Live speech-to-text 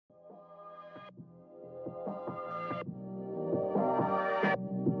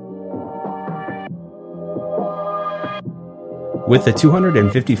with the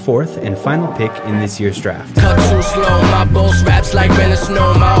 254th and final pick in this year's draft. Cut too slow, my boss raps like Ben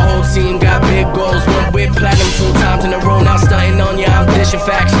Snow. My whole team got big goals. Went with platinum 2 times in a row. Now stunting on ya, I'm dishing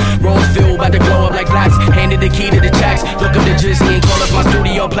facts. Rose filled, about to glow up like blacks. Handed the key to the tracks. Look up the Drizzy and call us my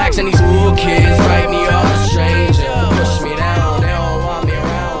studio plaques. And these cool kids write me off a stranger. Push me down, they don't want me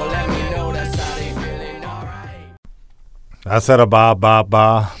around. Let me know that's how they feeling, alright. I said a ba ba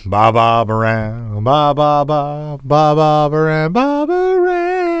ba ba ba baran ba ba ba ba ba baran ba baran.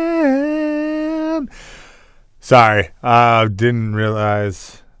 Sorry, didn't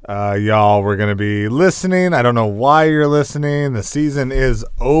realize y'all were gonna be listening. I don't know why you're listening. The season is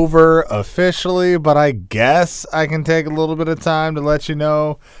over officially, but I guess I can take a little bit of time to let you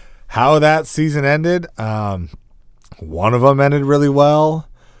know how that season ended. One of them ended really well.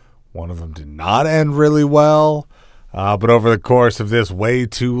 One of them did not end really well. But over the course of this way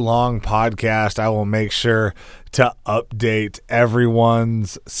too long podcast, I will make sure to update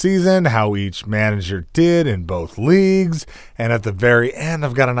everyone's season, how each manager did in both leagues. And at the very end,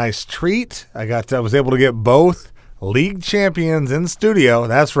 I've got a nice treat. I was able to get both league champions in studio.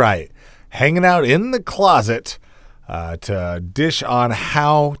 That's right. Hanging out in the closet to dish on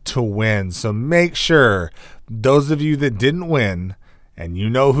how to win. So make sure those of you that didn't win, and you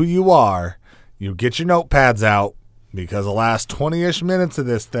know who you are, you get your notepads out. Because the last 20-ish minutes of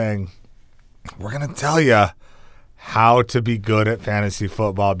this thing, we're going to tell you how to be good at fantasy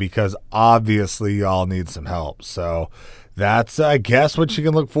football because obviously y'all need some help. So that's, I guess, what you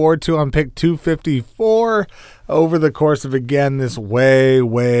can look forward to on pick 254 over the course of, again, this way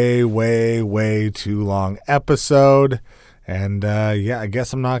too long episode. And, I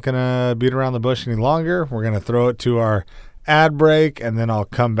guess I'm not going to beat around the bush any longer. We're going to throw it to our ad break, and then I'll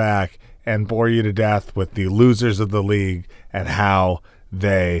come back and bore you to death with the losers of the league and how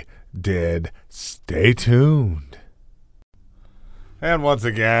they did. Stay tuned. And once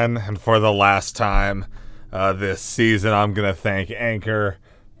again, and for the last time this season, I'm going to thank Anchor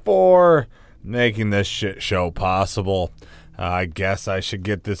for making this shit show possible. I guess I should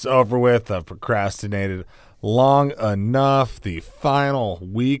get this over with. I've procrastinated long enough. The final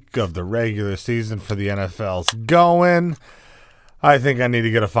week of the regular season for the NFL's going. I think I need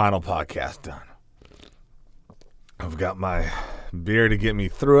to get a final podcast done. I've got my beer to get me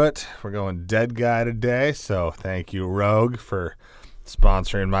through it. We're going Dead Guy today, so thank you, Rogue, for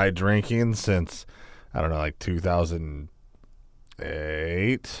sponsoring my drinking since, I don't know, like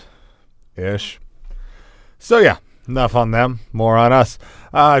 2008-ish. So, yeah, enough on them, more on us.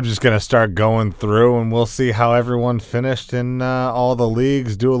 I'm just going to start going through, and we'll see how everyone finished in all the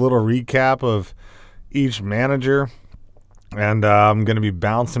leagues, do a little recap of each manager. And I'm going to be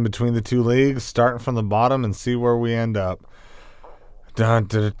bouncing between the two leagues, starting from the bottom and see where we end up. Dun,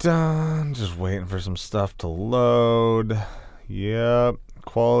 dun, dun. Just waiting for some stuff to load. Yep.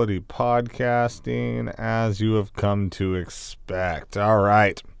 Quality podcasting, as you have come to expect. All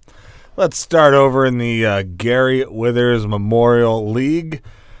right. Let's start over in the Gary Withers Memorial League.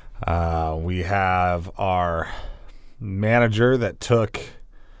 We have our manager that took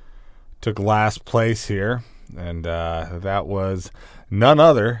last place here. And that was none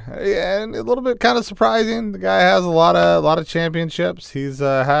other, and a little bit kind of surprising. The guy has a lot of championships. He's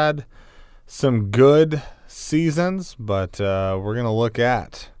had some good seasons, but we're gonna look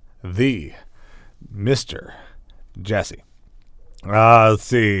at the Mr. Jesse. Let's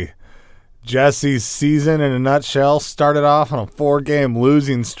see. Jesse's season in a nutshell started off on a 4-game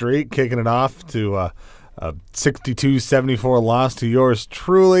losing streak, kicking it off to a 62-74 loss to yours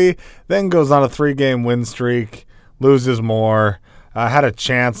truly, then goes on a 3-game win streak, loses more, had a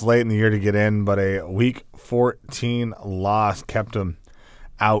chance late in the year to get in, but a week 14 loss kept him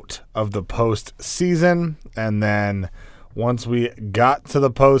out of the postseason. And then once we got to the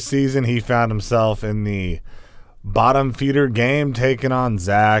postseason, he found himself in the bottom feeder game taking on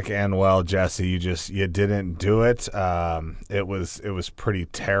Zach, and well, Jesse, you didn't do it. It was pretty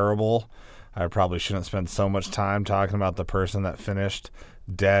terrible. I probably shouldn't spend so much time talking about the person that finished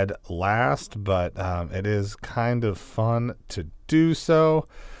dead last, but it is kind of fun to do so.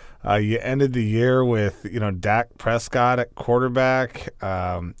 You ended the year with, Dak Prescott at quarterback.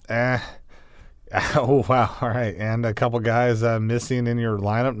 Oh, wow. All right. And a couple guys missing in your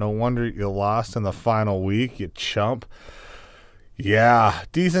lineup. No wonder you lost in the final week, you chump. Yeah,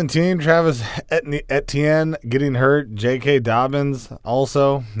 decent team. Travis Etienne getting hurt. J.K. Dobbins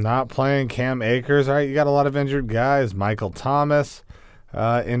also not playing. Cam Akers. All right, you got a lot of injured guys. Michael Thomas,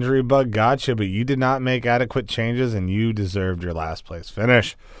 injury bug got you, but you did not make adequate changes, and you deserved your last place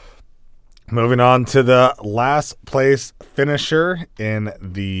finish. Moving on to the last place finisher in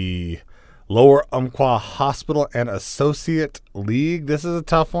the Lower Umpqua Hospital and Associate League. This is a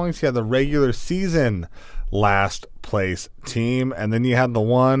tough one. You had the regular season last place team, and then you had the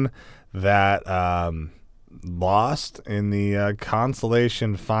one that lost in the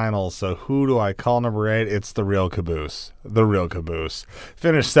consolation finals. So who do I call number 8? It's the Real Caboose. The Real Caboose.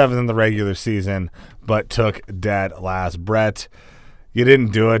 Finished 7th in the regular season, but took dead last. Brett, you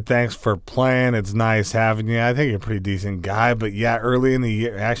didn't do it. Thanks for playing. It's nice having you. I think you're a pretty decent guy. But, yeah, early in the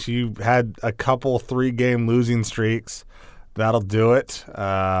year, actually, you had a couple 3-game losing streaks. That'll do it.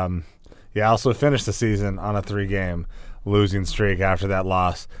 You also finished the season on a 3-game losing streak after that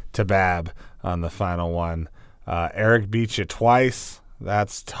loss to Bab on the final one. Eric beat you twice.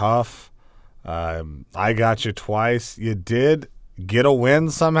 That's tough. I got you twice. You did get a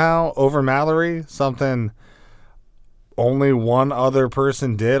win somehow over Mallory, something only one other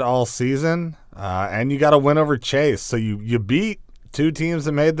person did all season, and you got a win over Chase. So you beat 2 teams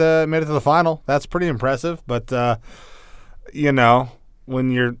that made it to the final. That's pretty impressive. But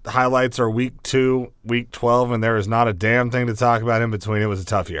when your highlights are week 2, week 12, and there is not a damn thing to talk about in between, it was a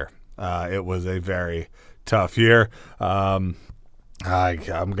tough year. It was a very tough year. I'm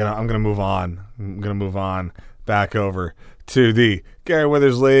gonna move on. I'm gonna move on back over to the Gary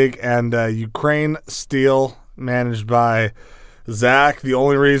Withers League and Ukraine Steel, managed by Zach. The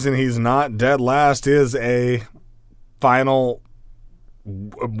only reason he's not dead last is a final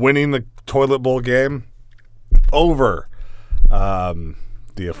winning the toilet bowl game over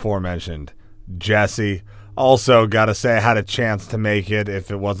the aforementioned Jesse. Also, got to say, I had a chance to make it if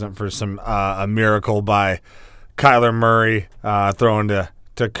it wasn't for a miracle by Kyler Murray throwing to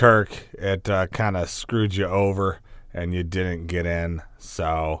Kirk. It kind of screwed you over, and you didn't get in.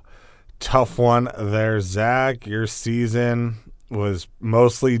 So, tough one there, Zach. Your season was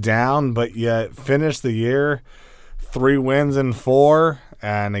mostly down, but you finished the year 3 wins and 4.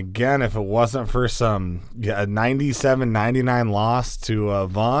 And again, if it wasn't for a 97-99 loss to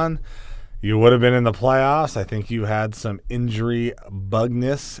Vaughn, you would have been in the playoffs. I think you had some injury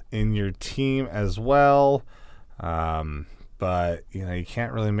bugness in your team as well. But, you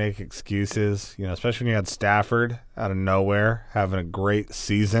can't really make excuses, especially when you had Stafford out of nowhere having a great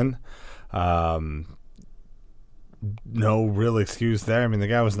season. No real excuse there. I mean, the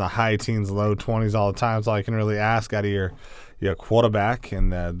guy was in the high teens, low 20s all the time. That's all I can really ask out of your quarterback in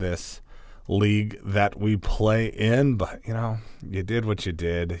this league that we play in. But, you did what you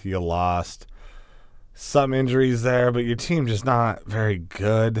did. You lost. Some injuries there, but your team just not very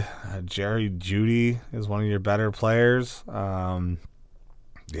good. Jerry Jeudy is one of your better players.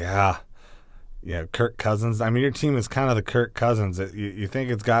 Yeah, Kirk Cousins. I mean, your team is kind of the Kirk Cousins. You think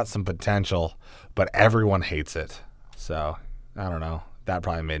it's got some potential, but everyone hates it. So, I don't know. That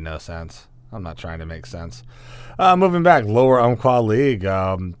probably made no sense. I'm not trying to make sense. Moving back, lower Umpqua League.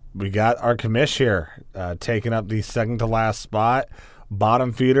 We got our commish here taking up the second-to-last spot.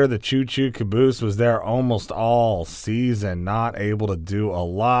 Bottom feeder, the Choo Choo Caboose, was there almost all season, not able to do a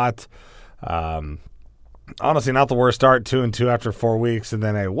lot. Honestly, not the worst start, 2-2 after 4 weeks, and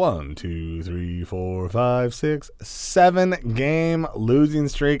then a 7-game losing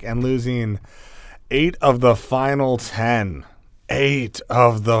streak and losing 8 of the final 10. 8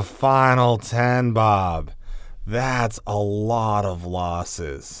 of the final 10, Bob. That's a lot of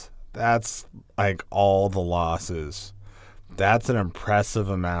losses. That's like all the losses. That's an impressive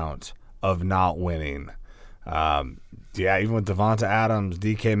amount of not winning. Even with Devonta Adams,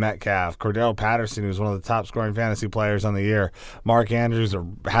 DK Metcalf, Cordero Patterson, who's one of the top scoring fantasy players on the year. Mark Andrews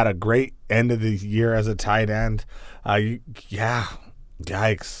had a great end of the year as a tight end. Yikes.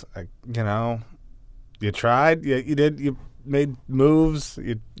 You tried. You did. You made moves.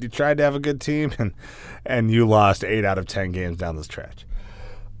 You tried to have a good team, and you lost 8 out of 10 games down the stretch.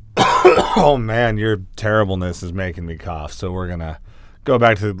 Oh, man, your terribleness is making me cough. So we're going to go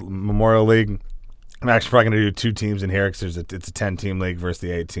back to the Memorial League. I'm actually probably going to do 2 teams in here because it's a 10-team league versus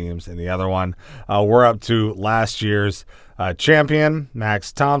the 8 teams in the other one. We're up to last year's champion,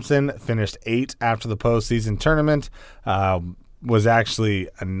 Max Thompson, finished 8 after the postseason tournament, was actually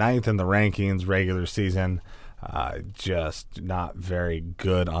a 9th in the rankings regular season, just not very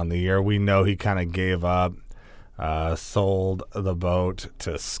good on the year. We know he kind of gave up. Sold the boat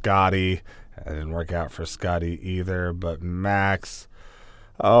to Scotty. It didn't work out for Scotty either, but Max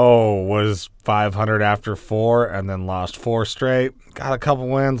was 500 after 4 and then lost 4 straight. Got a couple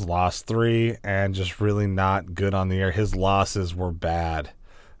wins, lost 3, and just really not good on the year. His losses were bad,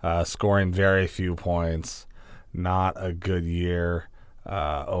 scoring very few points. Not a good year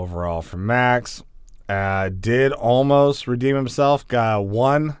overall for Max. Did almost redeem himself.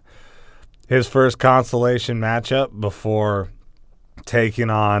 Won his first consolation matchup before taking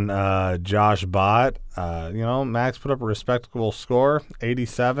on Josh Bott. Max put up a respectable score,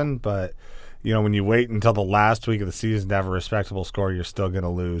 87, but when you wait until the last week of the season to have a respectable score, you're still going to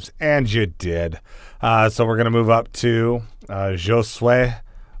lose, and you did. So we're going to move up to Josue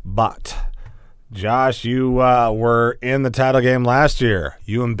Bott. Josh, you were in the title game last year.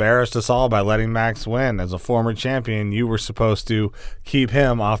 You embarrassed us all by letting Max win. As a former champion, you were supposed to keep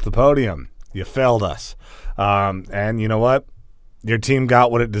him off the podium. You failed us. And you know what? Your team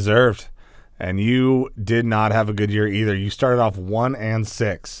got what it deserved, and you did not have a good year either. You started off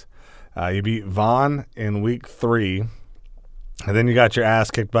 1-6. You beat Vaughn in week 3, and then you got your ass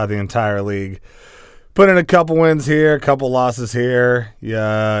kicked by the entire league. Put in a couple wins here, a couple losses here.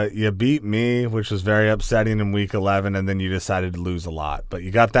 You beat me, which was very upsetting in week 11, and then you decided to lose a lot. But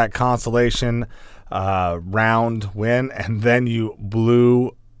you got that consolation round win, and then you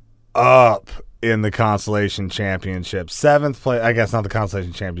blew up in the consolation championship. 7th place, I guess not the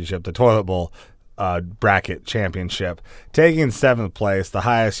consolation championship, the toilet bowl bracket championship. Taking 7th place, the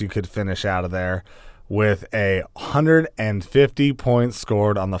highest you could finish out of there, with 150 points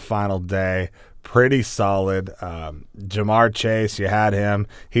scored on the final day. Pretty solid. Jamar Chase, you had him.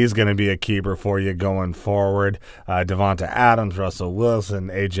 He's going to be a keeper for you going forward. Devonta Adams, Russell Wilson,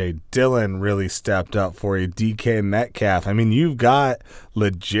 A.J. Dillon really stepped up for you. DK Metcalf. I mean, you've got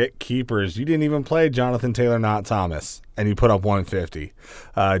legit keepers. You didn't even play Jonathan Taylor, not Thomas, and you put up 150.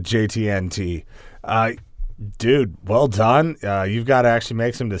 JTNT. Dude, well done. You've got to actually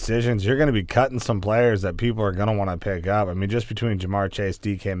make some decisions. You're going to be cutting some players that people are going to want to pick up. I mean, just between Jamar Chase,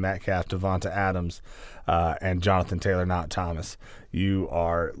 DK Metcalf, Devonta Adams, and Jonathan Taylor, not Thomas, you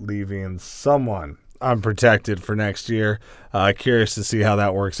are leaving someone unprotected for next year. Curious to see how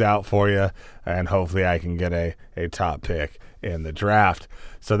that works out for you, and hopefully I can get a top pick in the draft.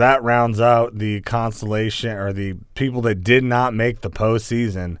 So that rounds out the consolation, or the people that did not make the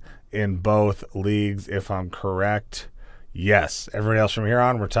postseason in both leagues, if I'm correct. Yes. Everybody else from here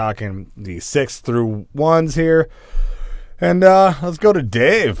on, we're talking the 6 through 1s here. And let's go to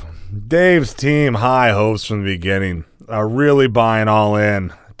Dave. Dave's team, high hopes from the beginning. Really buying all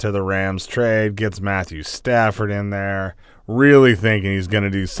in to the Rams trade. Gets Matthew Stafford in there. Really thinking he's going to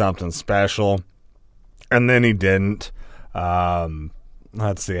do something special. And then he didn't.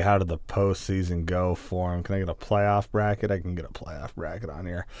 Let's see, how did the postseason go for him? Can I get a playoff bracket? I can get a playoff bracket on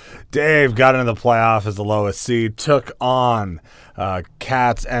here. Dave got into the playoff as the lowest seed, took on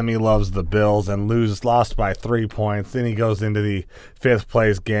Cats. Emmy loves the Bills, and lost by 3 points. Then he goes into the 5th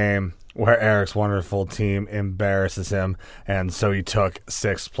place game where Eric's wonderful team embarrasses him, and so he took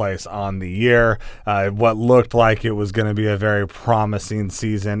 6th place on the year. What looked like it was going to be a very promising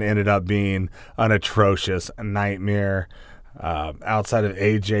season ended up being an atrocious nightmare. Outside of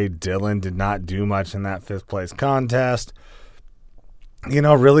A.J. Dillon, did not do much in that 5th place contest.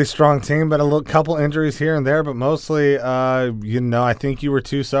 Really strong team, but a couple injuries here and there, but mostly, I think you were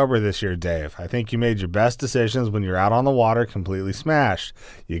too sober this year, Dave. I think you made your best decisions when you're out on the water completely smashed.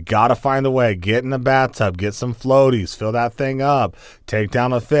 You got to find a way. Get in a bathtub, get some floaties, fill that thing up, take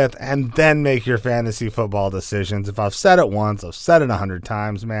down a 5th, and then make your fantasy football decisions. If I've said it once, I've said it 100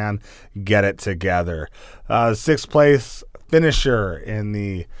 times, man. Get it together. 6th place finisher in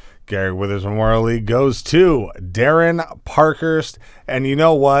the Gary Withers Memorial League goes to Darren Parkhurst. And you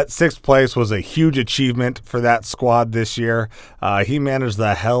know what? 6th place was a huge achievement for that squad this year. He managed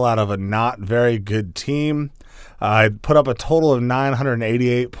the hell out of a not very good team. Put up a total of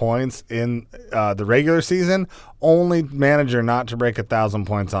 988 points in the regular season. Only manager not to break 1,000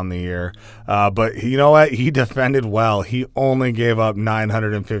 points on the year. But you know what? He defended well. He only gave up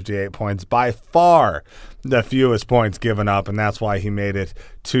 958 points. By far the fewest points given up, and that's why he made it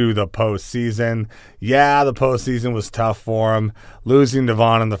to the postseason. Yeah, the postseason was tough for him. Losing to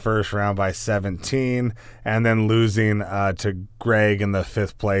Vaughn in the first round by 17, and then losing to Greg in the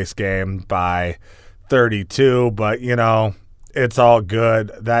 5th place game by 32, but it's all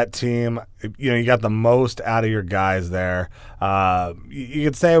good. That team, you got the most out of your guys there. You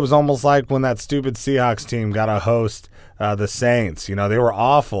could say it was almost like when that stupid Seahawks team got to host the Saints. They were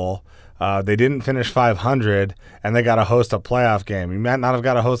awful. They didn't finish 500, and they got to host a playoff game. You might not have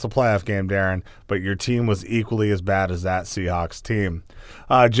got to host a playoff game, Darren, but your team was equally as bad as that Seahawks team.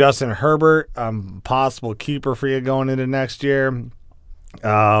 Justin Herbert, possible keeper for you going into next year.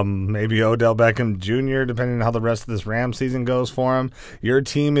 Maybe Odell Beckham Jr., depending on how the rest of this Rams season goes for him. Your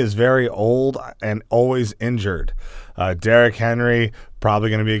team is very old and always injured. Derrick Henry, probably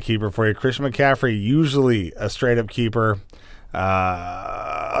going to be a keeper for you. Christian McCaffrey, usually a straight-up keeper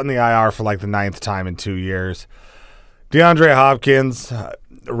on the IR for like the 9th time in 2 years. DeAndre Hopkins,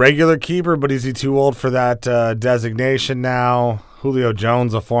 regular keeper, but is he too old for that designation now? Julio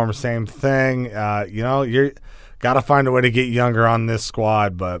Jones will form same thing. You're got to find a way to get younger on this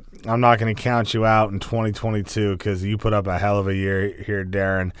squad, but I'm not going to count you out in 2022 because you put up a hell of a year here,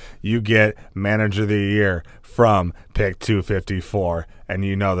 Darren. You get Manager of the Year from pick 254, and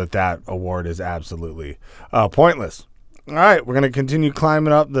you know that award is absolutely pointless. All right, we're going to continue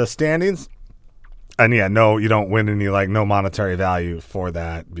climbing up the standings. And yeah, no, you don't win any no monetary value for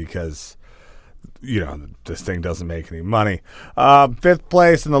that because this thing doesn't make any money. 5th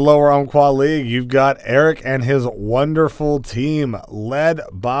place in the lower Umpqua League, you've got Eric and his wonderful team led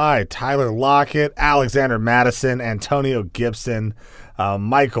by Tyler Lockett, Alexander Madison, Antonio Gibson,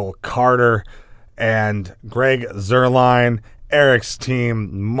 Michael Carter, and Greg Zerline. Eric's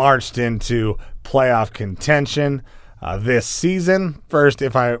team marched into playoff contention this season. First,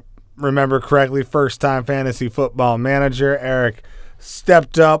 if I remember correctly, first-time fantasy football manager. Eric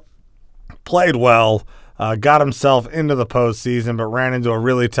stepped up, played well, got himself into the postseason, but ran into a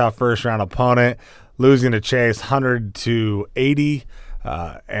really tough first-round opponent, losing to Chase 100-80.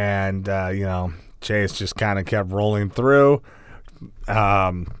 Chase just kind of kept rolling through.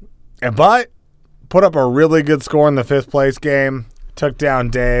 But put up a really good score in the 5th place game. Took down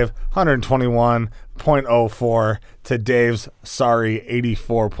Dave, 121.04 to Dave's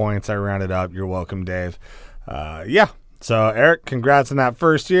 84 points. I rounded up. You're welcome, Dave. So, Eric, congrats on that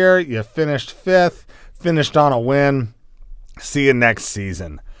first year. You finished 5th, finished on a win. See you next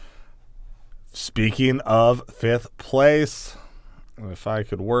season. Speaking of 5th place, if I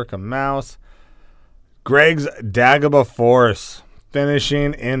could work a mouse, Greg's Dagobah Force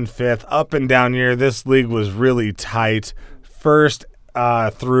finishing in 5th. Up and down year. This league was really tight. First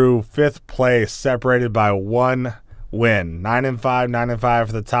through 5th place, separated by 1 win. 9-5, 9-5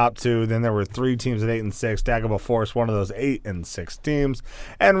 for the top 2. Then there were 3 teams at 8-6. Dagobah Force, one of those 8-6 teams,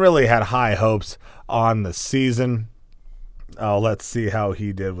 and really had high hopes on the season. Let's see how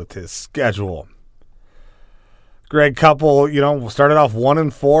he did with his schedule. Greg Couple, started off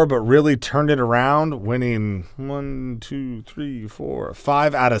 1-4, but really turned it around, winning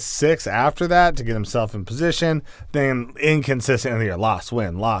 5 out of 6 after that to get himself in position. Then inconsistent in the year, loss,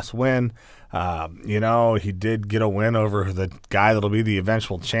 win. He did get a win over the guy that'll be the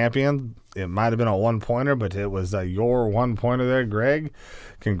eventual champion. It might have been a 1-pointer, but it was your 1-pointer there, Greg.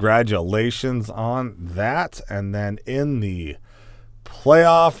 Congratulations on that. And then in the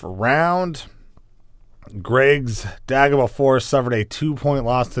playoff round, Greg's Dagobah Force suffered a 2-point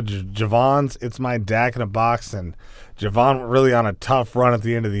loss to Javon's It's My Dak in a Box, and Javon really on a tough run at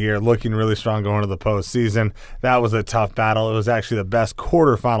the end of the year, looking really strong going to the postseason. That was a tough battle. It was actually the best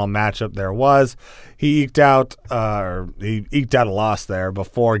quarterfinal matchup there was. He eked out a loss there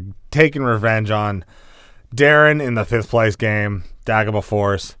before taking revenge on Darren in the 5th place game. Dagobah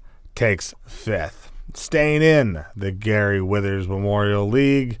Force takes 5th, staying in the Gary Withers Memorial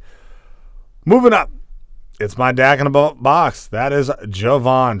League. Moving up, it's my Dak in a Box. That is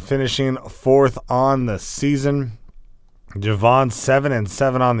Javon finishing 4th on the season. Javon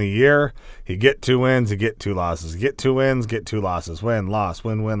 7-7 on the year. He get 2 wins, he get 2 losses. Get 2 wins, get 2 losses. Win, loss,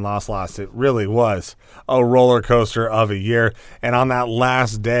 win, loss, loss. It really was a roller coaster of a year. And on that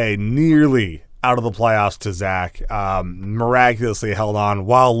last day, nearly out of the playoffs to Zach, miraculously held on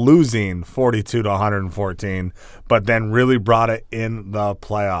while losing 42-114, but then really brought it in the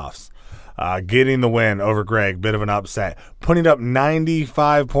playoffs. Getting the win over Greg, bit of an upset. Putting up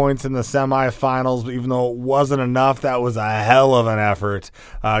 95 points in the semifinals, even though it wasn't enough. That was a hell of an effort.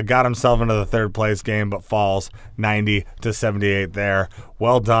 Got himself into the 3rd place game, but falls 90-78 there.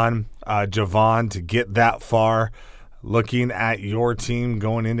 Well done, Javon, to get that far. Looking at your team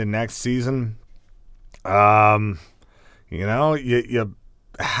going into next season, you have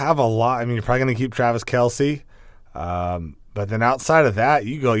a lot. I mean, you're probably going to keep Travis Kelce. But then outside of that,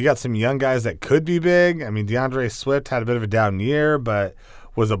 you got some young guys that could be big. I mean, DeAndre Swift had a bit of a down year, but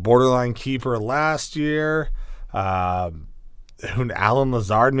was a borderline keeper last year. Alan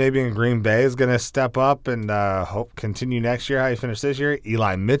Lazard maybe in Green Bay is going to step up and continue next year how he finished this year.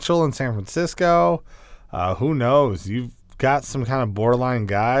 Eli Mitchell in San Francisco. Who knows? You've got some kind of borderline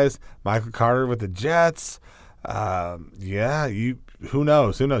guys. Michael Carter with the Jets. Who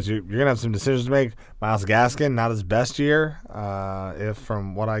knows? You're going to have some decisions to make. Myles Gaskin, not his best year. If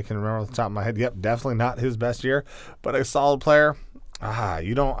from what I can remember off the top of my head, definitely not his best year, but a solid player. I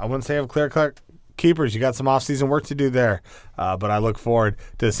wouldn't say have clear-cut keepers. You got some off-season work to do there, but I look forward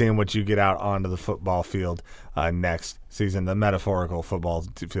to seeing what you get out onto the football field next season, the metaphorical football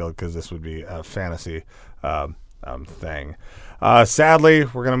field, because this would be a fantasy thing. Sadly,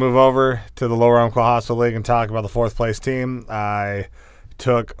 we're going to move over to the Lower Umpqua Hospital League and talk about the 4th place team. I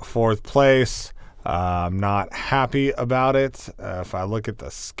took 4th place. I'm not happy about it. If I look at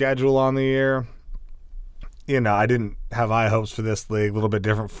the schedule on the year, I didn't have high hopes for this league. A little bit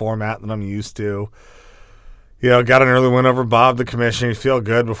different format than I'm used to. Got an early win over Bob, the commissioner. You feel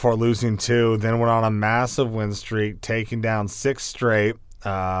good before losing 2. Then went on a massive win streak, taking down 6 straight.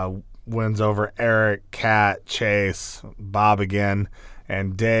 Wins over Eric, Cat, Chase, Bob again,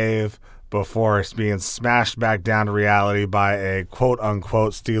 and Dave, before being smashed back down to reality by a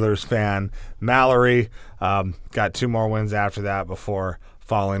quote-unquote Steelers fan, Mallory. Got 2 more wins after that before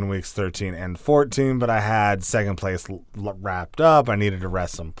falling weeks 13 and 14, but I had second place wrapped up. I needed to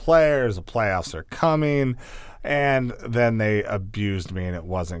rest some players. The playoffs are coming. And then they abused me, and it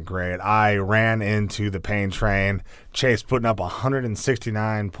wasn't great. I ran into the pain train. Chase putting up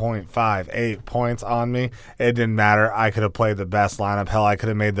 169.58 points on me. It didn't matter. I could have played the best lineup. Hell, I could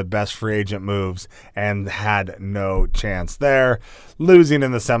have made the best free agent moves and had no chance there. Losing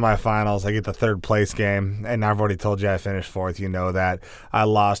in the semifinals, I get the 3rd place game, and I've already told you I finished 4th. You know that. I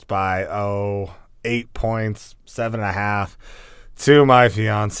lost by, 8 points, 7.5. to my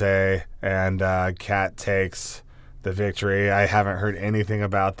fiance, and Kat takes the victory. I haven't heard anything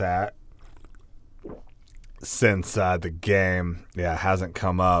about that since the game. Hasn't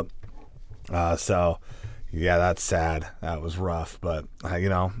come up. So, that's sad. That was rough. But,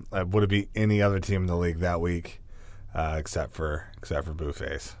 would it be any other team in the league that week except for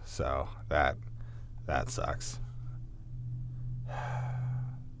Blueface. So, that sucks.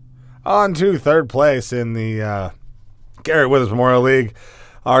 On to 3rd place in the Gary Withers Memorial League.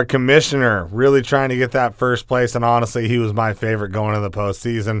 Our commissioner really trying to get that 1st place, and honestly, he was my favorite going into the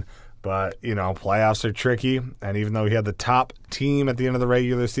postseason. But, playoffs are tricky, and even though he had the top team at the end of the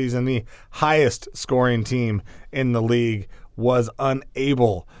regular season, the highest scoring team in the league was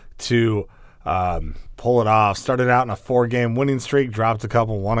unable to pull it off. Started out in a 4-game winning streak, dropped a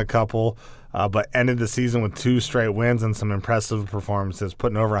couple, won a couple, but ended the season with 2 straight wins and some impressive performances,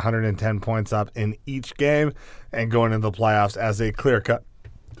 putting over 110 points up in each game and going into the playoffs as a clear-cut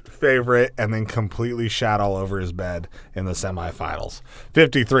favorite, and then completely shat all over his bed in the semifinals.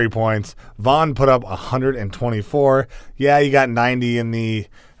 53 points. Vaughn put up 124. Yeah, you got 90 in the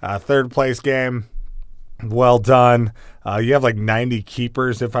 3rd place game. Well done. You have like 90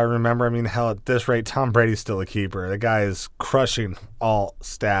 keepers, if I remember. I mean, hell, at this rate, Tom Brady's still a keeper. The guy is crushing all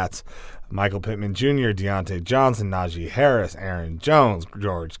stats. Michael Pittman Jr., Deontay Johnson, Najee Harris, Aaron Jones,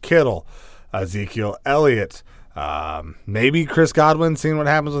 George Kittle, Ezekiel Elliott, maybe Chris Godwin, seeing what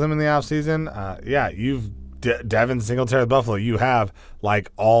happens with him in the offseason. You've Devin Singletary of Buffalo. You have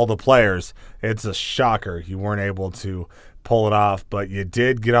like all the players. It's a shocker you weren't able to pull it off, but you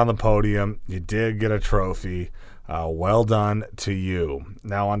did get on the podium. You did get a trophy. Well done to you.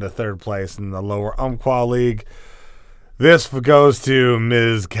 Now on to 3rd place in the lower Umpqua League. This goes to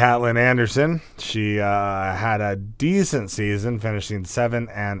Ms. Catlin Anderson. She had a decent season, finishing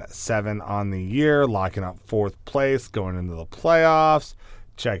 7-7 on the year, locking up 4th place, going into the playoffs,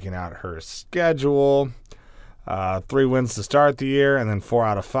 checking out her schedule. 3 wins to start the year, and then 4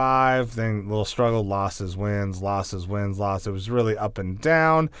 out of 5. Then a little struggle, losses, wins, losses, wins, losses. It was really up and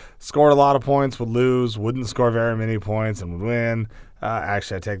down. Scored a lot of points, would lose, wouldn't score very many points, and would win.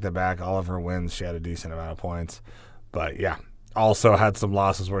 Actually, I take that back. All of her wins, she had a decent amount of points. But, also had some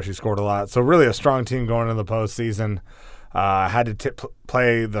losses where she scored a lot. So, really a strong team going into the postseason. Had to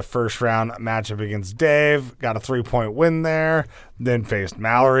play the 1st round matchup against Dave. Got a 3-point win there. Then faced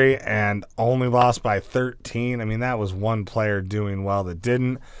Mallory and only lost by 13. I mean, that was one player doing well that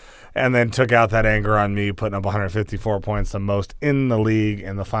didn't. And then took out that anger on me, putting up 154 points, the most in the league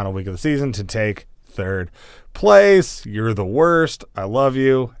in the final week of the season, to take 3rd place. You're the worst. I love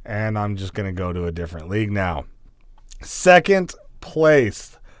you. And I'm just going to go to a different league now. 2nd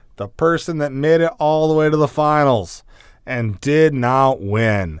place, the person that made it all the way to the finals and did not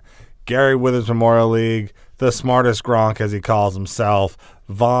win. Gary Withers Memorial League, the smartest Gronk, as he calls himself,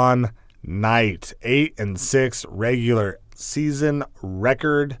 Vaughn Knight, 8-6 regular season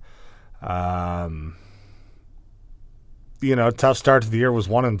record. Tough start to the year, was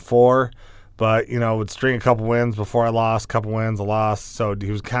 1-4. But, would string a couple wins before I lost, couple wins, a loss. So he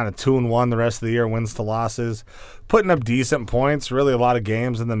was kind of 2-1 the rest of the year, wins to losses. Putting up decent points, really a lot of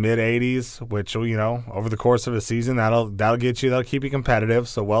games in the mid-80s, which, over the course of a season, that'll get you, that'll keep you competitive.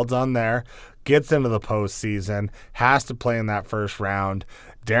 So well done there. Gets into the postseason, has to play in that 1st round.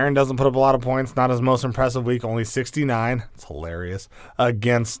 Darren doesn't put up a lot of points. Not his most impressive week, only 69. It's hilarious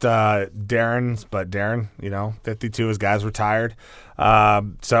against Darren's, but Darren, 52. His guys retired.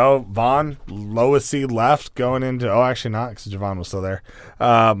 So Vaughn, lowest seed left going into. Oh, actually not, because Javon was still there.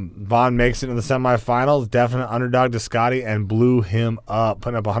 Vaughn makes it into the semifinals. Definite underdog to Scotty and blew him up,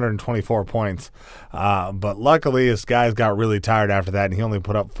 putting up 124 points. But luckily, his guys got really tired after that, and he only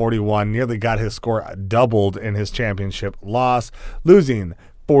put up 41. Nearly got his score doubled in his championship loss, losing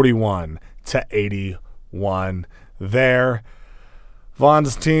 41 to 81 there.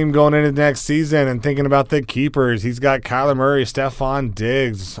 Vaughn's team going into next season and thinking about the keepers. He's got Kyler Murray, Stephon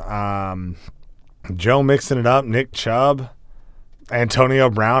Diggs, Joe mixing it up, Nick Chubb, Antonio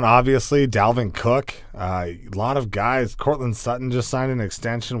Brown, obviously, Dalvin Cook. A lot of guys. Cortland Sutton just signed an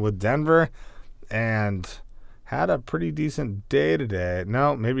extension with Denver and had a pretty decent day today.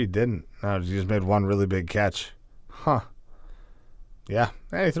 No, maybe he didn't. No, he just made one really big catch. Huh. Yeah,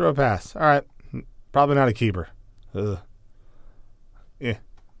 and he threw a pass. All right, probably not a keeper. Ugh. Yeah,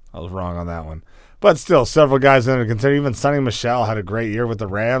 I was wrong on that one. But still, several guys in to consider. Even Sonny Michel had a great year with the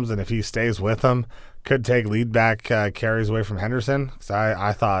Rams, and if he stays with them, could take lead back carries away from Henderson. Because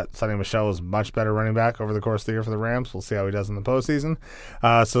I thought Sonny Michel was much better running back over the course of the year for the Rams. We'll see how he does in the postseason.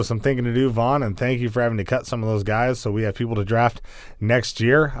 So some thinking to do, Vaughn, and thank you for having to cut some of those guys so we have people to draft next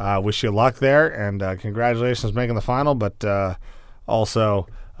year. Wish you luck there, and congratulations making the final, but also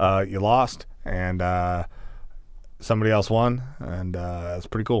you lost, and somebody else won, and that's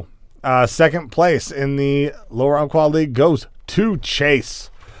pretty cool. Second place in the lower Umpqua League goes to Chase.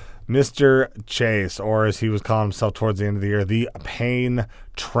 Mr. Chase, or as he was calling himself towards the end of the year, the Pain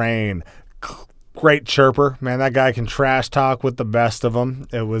Train. Great chirper. Man, that guy can trash talk with the best of them.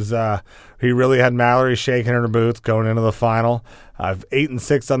 It was he really had Mallory shaking in her boots going into the final.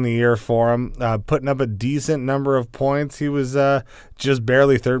 8-6 on the year for him, putting up a decent number of points. He was just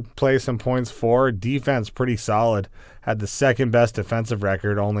barely third place in points for. Defense pretty solid. Had the second best defensive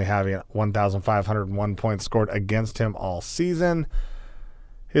record, only having 1,501 points scored against him all season.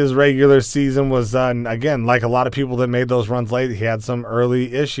 His regular season was, again, like a lot of people that made those runs late, he had some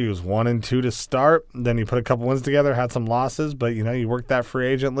early issues. 1 and 2 to start. Then he put a couple wins together, had some losses. But, you work that free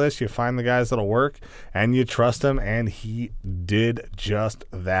agent list. You find the guys that'll work, and you trust them. And he did just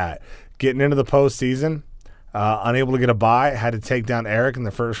that. Getting into the postseason, unable to get a bye, had to take down Eric in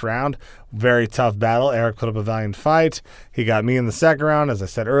the first round. Very tough battle. Eric put up a valiant fight. He got me in the second round. As I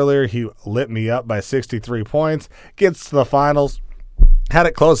said earlier, he lit me up by 63 points. Gets to the finals. Had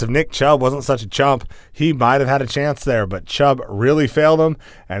it close. If Nick Chubb wasn't such a chump, he might have had a chance there, but Chubb really failed him,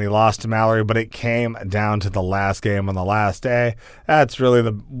 and he lost to Mallory, but it came down to the last game on the last day. That's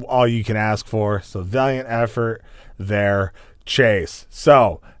really all you can ask for, so valiant effort there, Chase.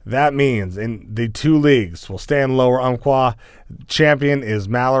 So that means in the two leagues, we'll stay in lower Umpqua. Champion is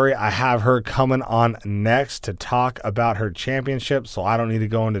Mallory. I have her coming on next to talk about her championship, so I don't need to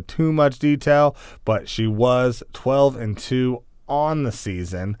go into too much detail, but she was 12-2 on the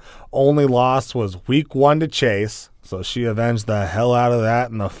season. Only loss was week 1 to Chase, so she avenged the hell out of that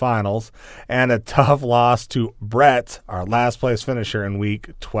in the finals, and a tough loss to Brett, our last place finisher in week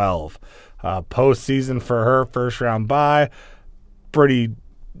 12. Postseason for her, first round bye, pretty,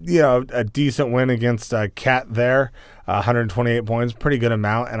 a decent win against Kat there, 128 points, pretty good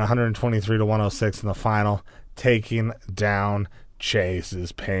amount, and 123 to 106 in the final, taking down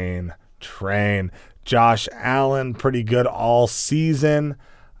Chase's Pain Train. Josh Allen, pretty good all season.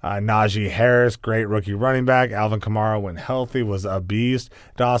 Najee Harris, great rookie running back. Alvin Kamara, when healthy, was a beast.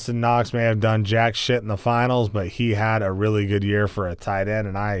 Dawson Knox may have done jack shit in the finals, but he had a really good year for a tight end,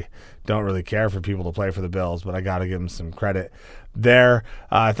 and I don't really care for people to play for the Bills, but I got to give him some credit there.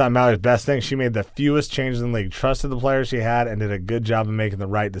 I thought Mallory's best thing, she made the fewest changes in the league, trusted the players she had, and did a good job of making the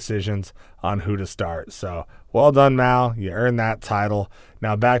right decisions on who to start. So, well done, Mal. You earned that title.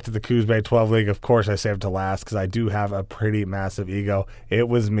 Now back to the Coos Bay 12 League. Of course, I saved to last because I do have a pretty massive ego. It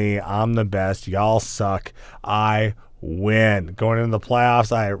was me. I'm the best. Y'all suck. I win. Going into the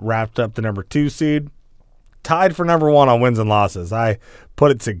playoffs, I wrapped up the number 2 seed. Tied for number 1 on wins and losses. I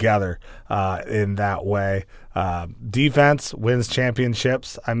put it together in that way. Defense wins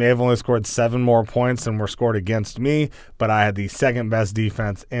championships. I may have only scored 7 more points than were scored against me, but I had the second best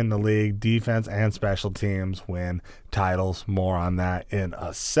defense in the league. Defense and special teams win titles. More on that in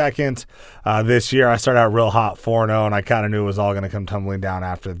a second. This year I started out real hot, 4-0, and I kind of knew it was all going to come tumbling down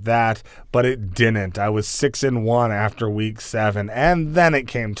after that, but it didn't. I was 6-1 after week 7, and then it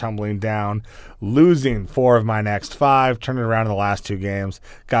came tumbling down, losing 4 of my next 5, turning around in the last 2 games.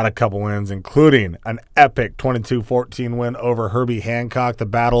 Got a couple wins, including an epic 22-14 win over Herbie Hancock, the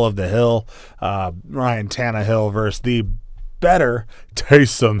Battle of the Hill. Ryan Tannehill versus the better.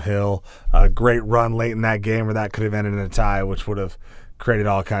 Taysom Hill, a great run late in that game where that could have ended in a tie, which would have created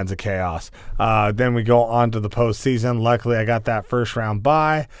all kinds of chaos. Then we go on to the postseason. Luckily, I got that first round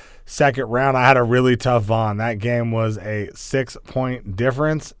bye. Second round, I had a really tough Vaughn. That game was a 6-point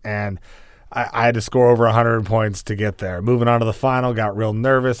difference, and I had to score over 100 points to get there. Moving on to the final, got real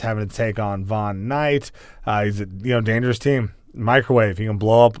nervous having to take on Von Knight. He's a dangerous team. Microwave, he can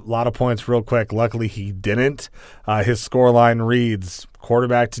blow up a lot of points real quick. Luckily, he didn't. His scoreline reads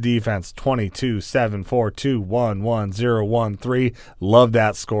quarterback to defense 22-7-4-2-1-1-0-1-3. Love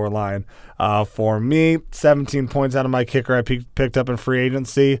that scoreline. For me, 17 points out of my kicker I picked up in free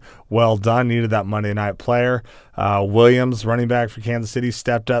agency. Well done. Needed that Monday night player. Williams, running back for Kansas City,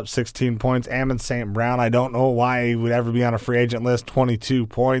 stepped up 16 points. Amon St. Brown, I don't know why he would ever be on a free agent list, 22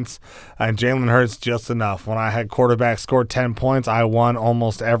 points. And Jalen Hurts, just enough. When I had quarterback score 10 points, I won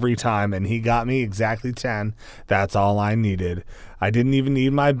almost every time, and he got me exactly 10. That's all I needed. I didn't even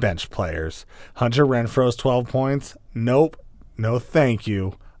need my bench players. Hunter Renfro's 12 points. Nope. No thank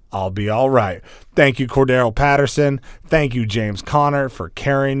you. I'll be all right. Thank you, Cordero Patterson. Thank you, James Conner, for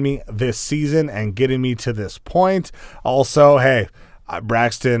carrying me this season and getting me to this point. Also, hey,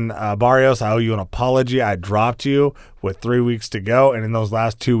 Braxton Barrios, I owe you an apology. I dropped you with 3 weeks to go, and in those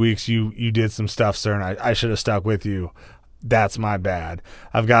last 2 weeks, you did some stuff, sir, and I should have stuck with you. That's my bad.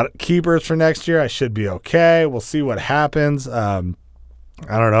 I've got keepers for next year. I should be okay. We'll see what happens.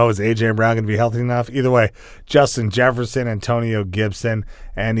 I don't know. Is A.J. Brown going to be healthy enough? Either way, Justin Jefferson, Antonio Gibson,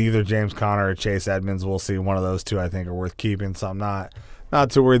 and either James Conner or Chase Edmonds. We'll see. One of those two I think are worth keeping, so I'm not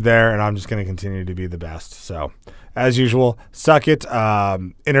too worried there, and I'm just going to continue to be the best. So, as usual, suck it.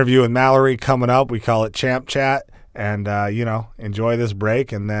 Interview with Mallory coming up. We call it Champ Chat, and, enjoy this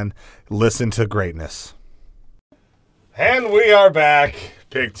break and then listen to greatness. And we are back.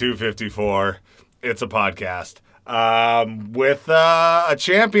 Pick 254. It's a podcast. With a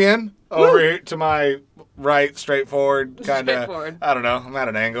champion over here to my right, straightforward, kind of. I don't know. I'm at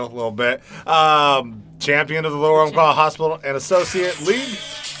an angle a little bit. Champion of the Lower Umpqua Hospital and Associate League.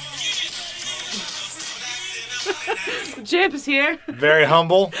 The champ is here. Very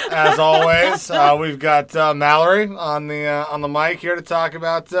humble as always. We've got Mallory on the mic here to talk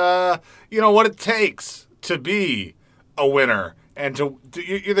about what it takes to be a winner. And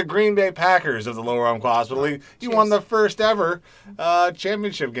you're the Green Bay Packers of the Lower Umpqua Hospital League. You won the first ever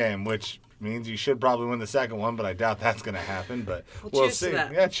championship game, which means you should probably win the second one, but I doubt that's going to happen. But we'll cheers see. To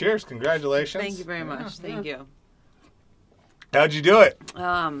that. Yeah, cheers. Congratulations. Thank you very much. Thank you. How'd you do it?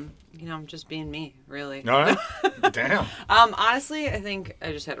 I'm just being me, really. All right. Damn. Honestly, I think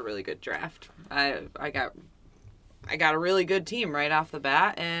I just had a really good draft. I got a really good team right off the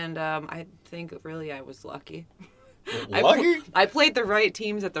bat, and I think really I was lucky. Lucky? I played the right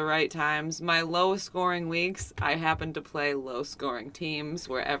teams at the right times. My lowest scoring weeks, I happened to play low scoring teams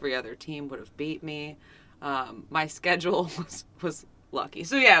where every other team would have beat me. My schedule was lucky.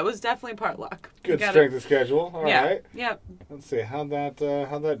 So yeah, it was definitely part luck. Good strength of schedule. All right. Yep. Let's see how'd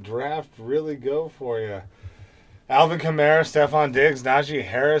that draft really go for you. Alvin Kamara, Stephon Diggs, Najee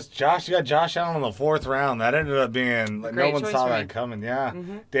Harris, you got Josh Allen in the fourth round. That ended up being, no one saw that coming. Yeah.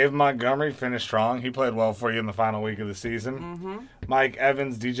 Mm-hmm. David Montgomery finished strong. He played well for you in the final week of the season. Mm-hmm. Mike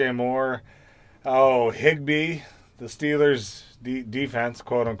Evans, DJ Moore, Higbee, the Steelers defense,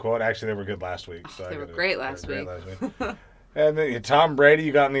 quote unquote. Actually, they were good last week. So they were great last week. And then Tom Brady,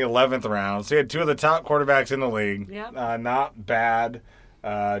 you got in the 11th round. So you had two of the top quarterbacks in the league. Yeah. Not bad.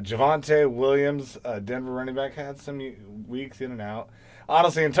 Javonte Williams, Denver running back, had some weeks in and out.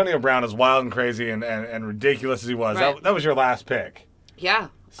 Honestly, Antonio Brown, as wild and crazy and ridiculous as he was, right. that was your last pick. Yeah.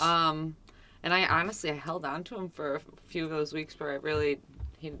 And I held on to him for a few of those weeks where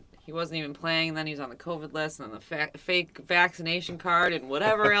he wasn't even playing. Then he was on the COVID list and the fake vaccination card and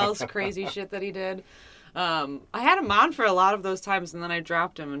whatever else crazy shit that he did. I had him on for a lot of those times, and then I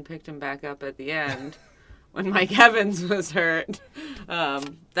dropped him and picked him back up at the end. When Mike Evans was hurt,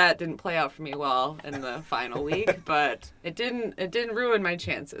 that didn't play out for me well in the final week, but it didn't ruin my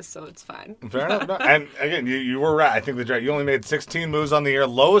chances, so it's fine. Fair enough. No. And again, you were right. I think you only made 16 moves on the year,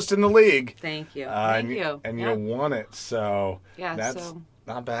 lowest in the league. Thank you. And you won it, so that's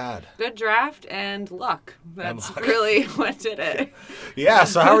not bad. Good draft and luck. That's really what did it. Yeah,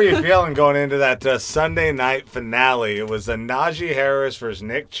 so how are you feeling going into that Sunday night finale? It was Najee Harris versus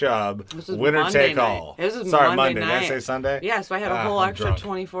Nick Chubb. Winner take all. It was Monday night. Did I say Sunday? Yeah, so I had a whole extra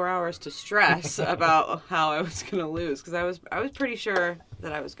 24 hours to stress about how I was going to lose because I was pretty sure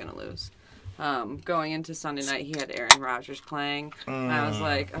that I was going to lose. Going into Sunday night, he had Aaron Rodgers playing. And I was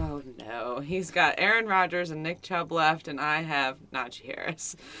like, oh no. He's got Aaron Rodgers and Nick Chubb left, and I have Najee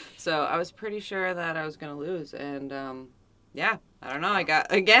Harris. So I was pretty sure that I was going to lose. And Yeah, I don't know.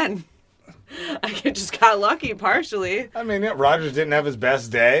 I just got lucky partially. I mean, yeah, Rodgers didn't have his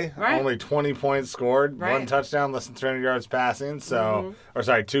best day. Right. Only 20 points scored, Right. 1 touchdown, less than 300 yards passing. So, or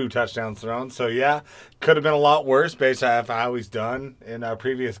sorry, 2 touchdowns thrown. So yeah, could have been a lot worse based on how he's done in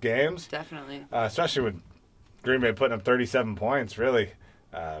previous games. Definitely. Especially with Green Bay putting up 37 points. Really,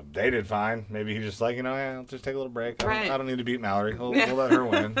 they did fine. Maybe he's just like, yeah, I'll just take a little break. Right. I don't need to beat Mallory. We'll let her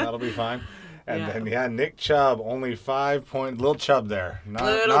win. That'll be fine. And Yeah. then, Nick Chubb, only 5 points. Little Chubb there. Not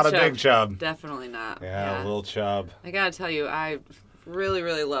Little a big Chubb. Definitely not. Yeah, little Chubb. I gotta tell you, I really,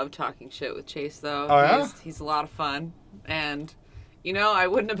 really love talking shit with Chase, though. Oh, yeah? He's a lot of fun. And, I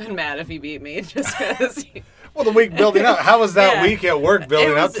wouldn't have been mad if he beat me just because. Well, the week building up. How was that Yeah. week at work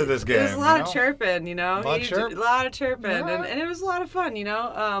building up to this game? It was a lot of chirping, A lot of chirping? and it was a lot of fun,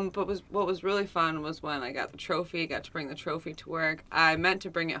 But what was really fun was when I got the trophy, got to bring the trophy to work. I meant to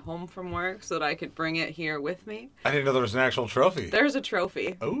bring it home from work so that I could bring it here with me. I didn't know there was an actual trophy. There's a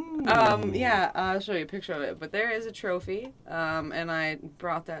trophy. Ooh. Yeah, I'll show you a picture of it. But there is a trophy, and I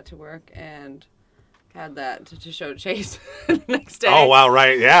brought that to work and had that to show Chase the next day. Oh, wow,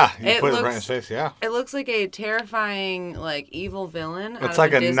 right, yeah. You It put it right in looks- his face, yeah. It looks like a terrifying, evil villain out It's of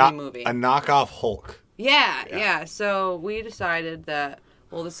like a a Disney movie. knockoff Hulk. Yeah. So we decided that,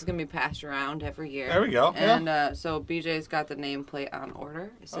 this is going to be passed around every year. There we go, yeah. And so BJ's got the nameplate on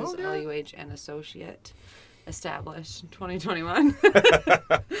order. It says LUH and Associate. Established in 2021.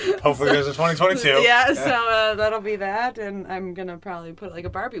 Hopefully there's a 2022. Yeah, so that'll be that, and I'm gonna probably put a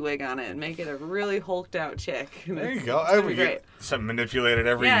Barbie wig on it and make it a really hulked out chick. There you go. It's gonna be We great. get something manipulated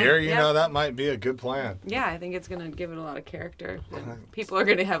every Yeah, year. yeah. That might be a good plan. Yeah, I think it's gonna give it a lot of character. And people are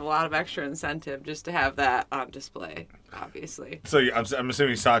gonna have a lot of extra incentive just to have that on display. Obviously. So I'm assuming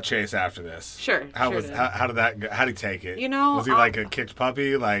you saw Chase after this. Sure. How sure did did. how did that go? How did he take it? Was he I- like a kicked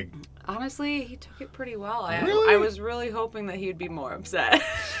puppy? Like, Honestly, he took it pretty well. Really? I was really hoping that he'd be more upset.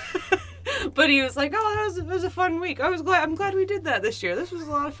 But he was like, "Oh, it was a fun week. I'm glad we did that this year. This was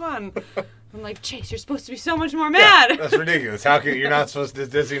a lot of fun." I'm like, Chase, you're supposed to be so much more mad. that's ridiculous. How can you're not supposed to?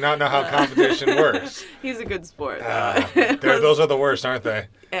 Does he not know how competition works? He's a good sport. Though. Those are the worst, aren't they?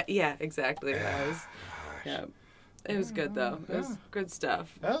 Yeah, exactly. It was good though. It was good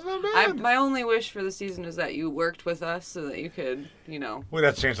stuff. That's not bad. My only wish for the season is that you worked with us so that you could, We'd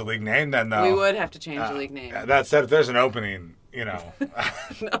have to change the league name then, though. We would have to change the league name. That said, if there's an opening,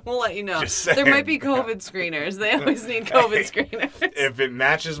 We'll let you know. Just saying. There might be COVID screeners. They always need COVID screeners. if it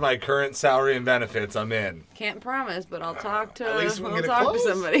matches my current salary and benefits, I'm in. Can't promise, but I'll talk to. At least we can I'll get it talk close. to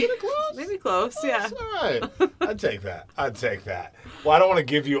somebody. Get it close. Maybe close. Yeah. That's all right. I'd take that. Well, I don't want to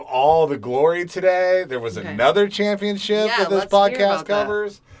give you all the glory today. There was another championship Yeah, that this let's hear podcast about that.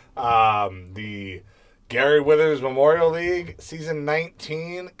 covers. The Gary Withers Memorial League season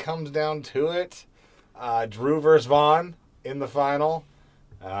 19 comes down to it. Drew versus Vaughn in the final.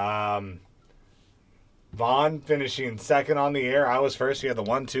 Vaughn finishing second on the air. I was first. He had the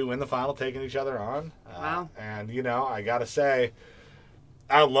 1-2 in the final, taking each other on. Wow. And, I got to say,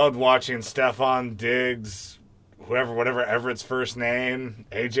 I loved watching Stefan Diggs, whatever Everett's first name,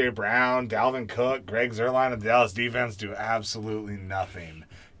 A.J. Brown, Dalvin Cook, Greg Zuerlein, and the Dallas defense do absolutely nothing.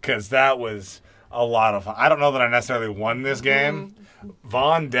 Because that was a lot of fun. I don't know that I necessarily won this game.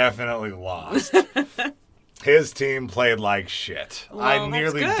 Vaughn definitely lost. His team played like shit. Well, I that's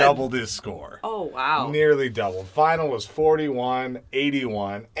nearly good. doubled his score. Oh wow. Nearly doubled. Final was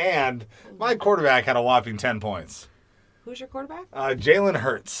 41-81, and my quarterback had a whopping 10 points. Who's your quarterback? Jalen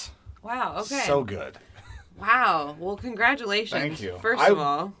Hurts. Wow. Okay. So good. Wow. Well, congratulations. Thank you. First of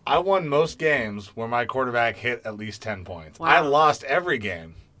all. I won most games where my quarterback hit at least 10 points. Wow. I lost every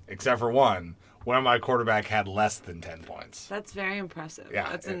game, except for one, where my quarterback had less than 10 points. That's very impressive. Yeah,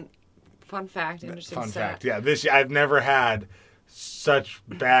 That's a fun fact. Interesting Fun stat. fact. Yeah, I've never had such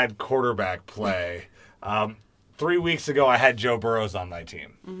bad quarterback play. 3 weeks ago, I had Joe Burrows on my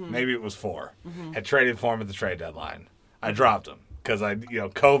team. Mm-hmm. Maybe it was 4. Had traded for him at the trade deadline. I dropped him because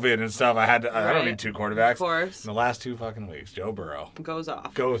COVID and stuff. I don't Right. need 2 quarterbacks. Of course. In the last 2 fucking weeks, Joe Burrow Goes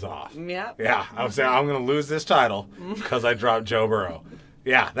off. goes off. Yep. Yeah, I was saying I'm going to lose this title because I dropped Joe Burrow.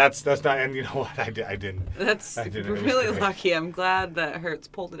 Yeah, that's not. And you know what? I didn't. That's I didn't. It was really great. lucky. I'm glad that Hertz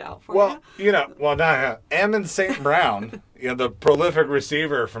pulled it out for Well, you. Ammon St. Brown, the prolific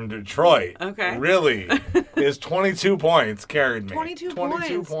receiver from Detroit, Okay. really, his 22 points carried me. 22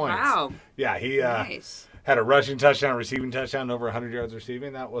 points. Wow. Yeah, he Nice. had a rushing touchdown, receiving touchdown, over 100 yards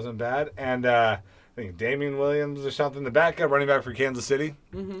receiving. That wasn't bad. And I think Damian Williams or something, the backup running back for Kansas City.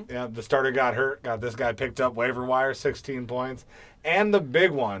 Mm-hmm. Yeah, the starter got hurt, got this guy picked up waiver wire, 16 points. And the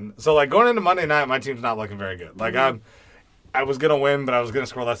big one, so going into Monday night, my team's not looking very good. I was going to win, but I was going to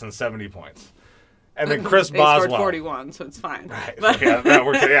score less than 70 points. And then Chris They Boswell. scored 41, so it's fine. Right. Yeah, that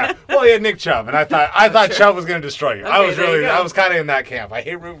worked. Yeah. Well, he had Nick Chubb, and I thought Chubb was going to destroy you. Okay, there you go. I was kind of in that camp. I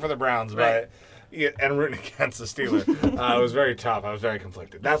hate rooting for the Browns, Right. but and rooting against the Steelers. It was very tough. I was very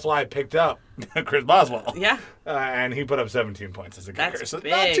conflicted. That's why I picked up Chris Boswell. Yeah. And he put up 17 points as a kicker. That's So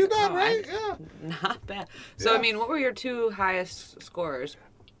big. not too bad, Oh, right? Yeah. Not bad. So, Yeah. I mean, what were your 2 highest scorers?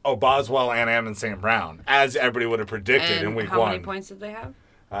 Oh, Boswell and Amon St. Brown, as everybody would have predicted And in week how 1. many points did they have?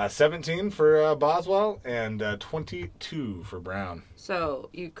 17 for Boswell and 22 for Brown. So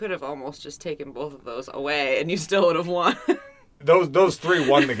you could have almost just taken both of those away, and you still would have won. Those 3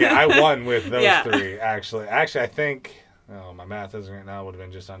 won the game. I won with those Yeah. 3, actually. Actually, I think... Oh, my math isn't right now. It would have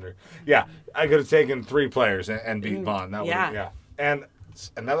been just under. Yeah, I could have taken 3 players and beat Vaughn. That would yeah. yeah. And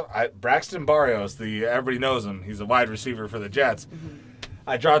Braxton Barrios, everybody knows him. He's a wide receiver for the Jets.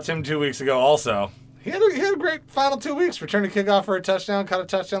 I dropped him 2 weeks ago also. He had a great final 2 weeks. Returned a kickoff for a touchdown, caught a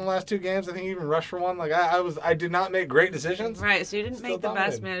touchdown the last 2 games. I think he even rushed for one. Like I did not make great decisions. Right, so you didn't Still make the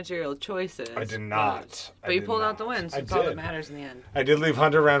best dominated. managerial choices. I did not. But you pulled out the win, so I it's all that did. matters in the end. I did leave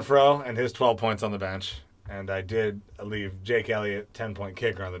Hunter Renfrow and his 12 points on the bench. And I did leave Jake Elliott, 10-point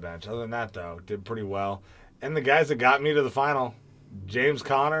kicker on the bench. Other than that, though, did pretty well. And the guys that got me to the final, James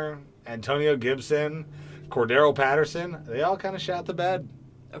Conner, Antonio Gibson, Cordero Patterson, they all kind of shot the bed.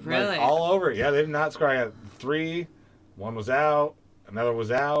 Really? Like, all over. Yeah, they did not score. I got 3. One was out. Another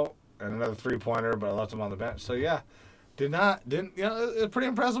was out. And another 3-pointer, but I left them on the bench. So, yeah. Didn't, it was a pretty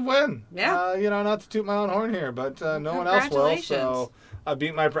impressive win. Yeah. Not to toot my own horn here, but no one else will. So, I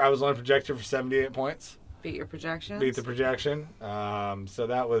was only projected for 78 points. Beat your projections? Beat the projection. So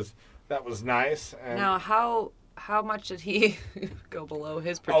that was nice. And Now, how much did he go below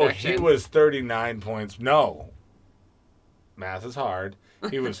his oh, projection? he was 39 points. No. Math is hard.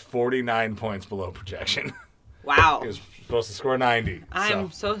 He was 49 points below projection. Wow. He was supposed to score 90.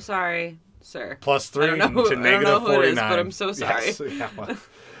 I'm so sorry, sir. Plus 3 I don't know to who negative it 49. is, but I'm so sorry. Yes. Yeah, well,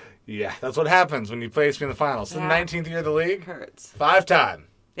 yeah, that's what happens when you place me in the finals. It's Yeah. the 19th year of the league. Hurts. 5-time.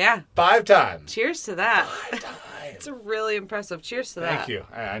 Yeah. 5 times. Cheers to that. 5 times. It's really impressive. Cheers to that. Thank you.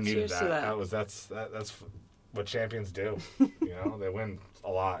 I needed Cheers to that. that. That's what champions do. They win a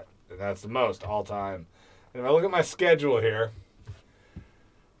lot, and that's the most all time. And if I look at my schedule here,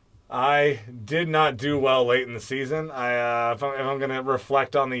 I did not do well late in the season. If I'm going to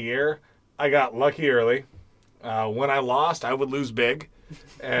reflect on the year, I got lucky early. When I lost, I would lose big,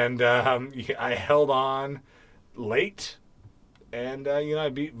 and I held on late. And I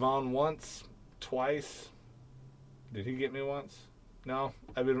beat Vaughn once, twice. Did he get me once? No,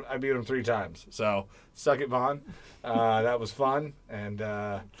 I beat him 3 times. So suck it, Vaughn. That was fun, and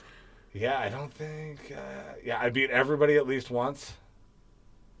I don't think. I beat everybody at least once.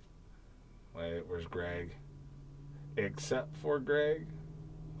 Wait, where's Greg? Except for Greg.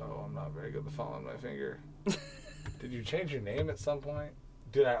 Oh, I'm not very good at following my finger. Did you change your name at some point?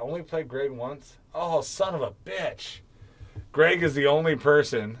 Did I only play Greg once? Oh, son of a bitch. Greg is the only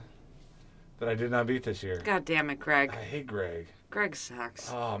person that I did not beat this year. God damn it, Greg. I hate Greg. Greg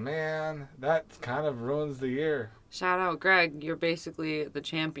sucks. Oh, man. That kind of ruins the year. Shout out, Greg. You're basically the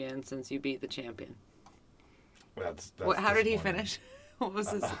champion since you beat the champion. That's How did he disappointing. finish? What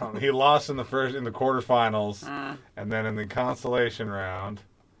was his? He lost in the quarterfinals, Ah. and then in the consolation round,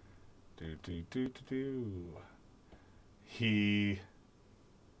 he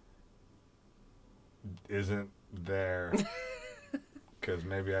isn't there because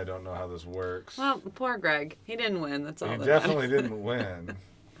maybe I don't know how this works. Well, poor Greg. He didn't win. That's all. He that definitely matters. didn't win.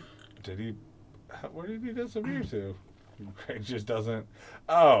 Did he? Where did he disappear to? Greg just doesn't.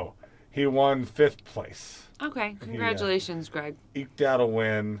 Oh, he won 5th place. Okay, congratulations, Greg. Eked out a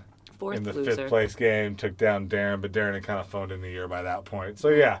win. Fourth in the loser. 5th place game, took down Darren, but Darren had kind of phoned in the year by that point. So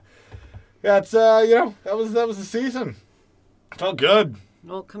yeah, it's that was the season. Felt good.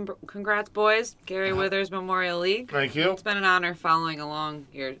 Well, congrats, boys. Gary Withers Memorial League. Thank you. It's been an honor following along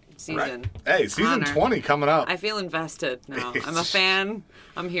your season. Right. Hey, season Honor. 20 coming up. I feel invested now. I'm a fan.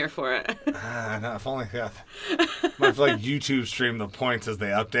 I'm here for it. No, if only might like YouTube stream the points as they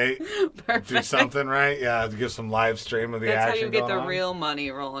update. Perfect. Do something right. Yeah, to give some live stream of the That's how action. you get the going on. real money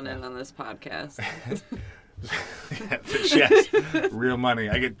rolling in on this podcast. Yes, real money.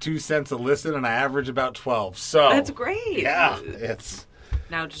 I get 2 cents a listen, and I average about 12. So That's great. Yeah, it's.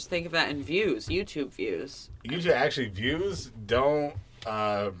 Now just think of that in views, YouTube views. Usually, actually, views don't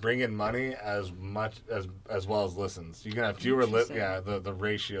bring in money as much as well as listens. You can have fewer Interesting. the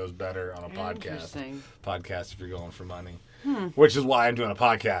ratio is better on a podcast. Interesting. Podcast if you're going for money, which is why I'm doing a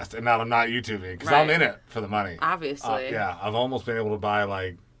podcast and I'm not YouTubing because I'm Right. in it for the money. Obviously. Yeah, I've almost been able to buy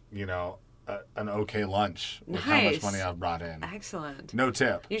an okay lunch with how much Nice. money I've brought in. Excellent. No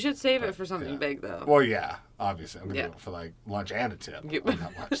tip. You should save it for something yeah. big, though. Well, yeah, obviously. I'm going to Yeah. do it for like lunch and a tip. You- on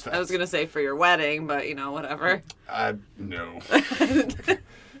that lunch. I was going to say for your wedding, but, whatever. No.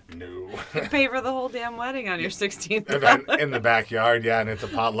 No. Pay for the whole damn wedding on your 16th. If I'm in the backyard, yeah, and it's a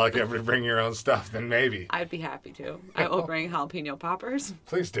potluck, everybody bring your own stuff, then maybe. I'd be happy to. I will bring jalapeno poppers.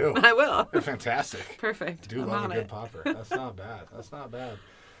 Please do. I will. They're fantastic. Perfect. Do I'm love a on good it. popper. That's not bad. That's not bad.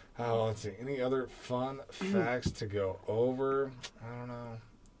 Oh, let's see. Any other fun facts to go over? I don't know.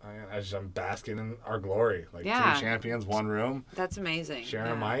 I'm basking in our glory. Like Yeah. 2 champions, 1 room. That's amazing.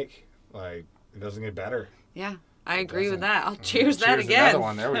 Sharon yeah. Mike. Like, it doesn't get better. Yeah, I agree with doesn't. that. I'll cheers that Cheers again. another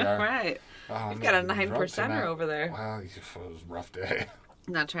one. There we are. Right. Oh, You've man, got a I'm drunk 9%er tonight. over there. Well, it was a rough day.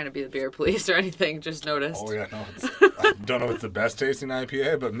 I'm not trying to be the beer police or anything. Just noticed. Oh, yeah, no. I don't know if it's the best tasting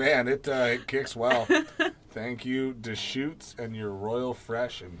IPA, but man, it kicks well. Thank you, Deschutes and your Royal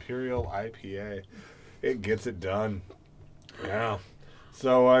Fresh Imperial IPA. It gets it done. Yeah.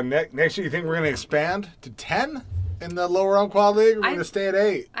 So next year, you think we're going to expand to 10 in the lower Umpqua League? Or we're going to stay at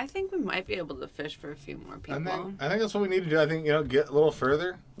 8? I think we might be able to fish for a few more people. I think that's what we need to do. I think, get a little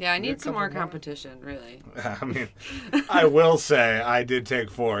further. Yeah, I Get a need some more couple more. competition, really. I mean, I will say I did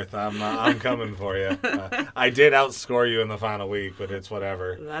take 4th. I'm coming for you. I did outscore you in the final week, but it's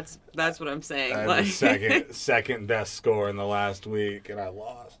whatever. That's what I'm saying. I had Like, the second best score in the last week, and I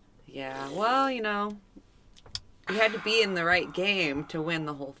lost. yeah, well, you had to be in the right game to win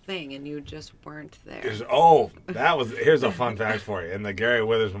the whole thing, and you just weren't there. Here's a fun fact for you. In the Gary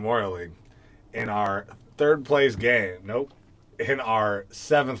Withers Memorial League, in our 3rd place game, in our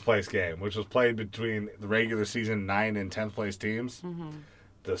 7th place game, which was played between the regular season 9 and 10th place teams,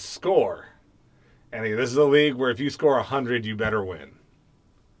 the score, and this is a league where if you score 100, you better win.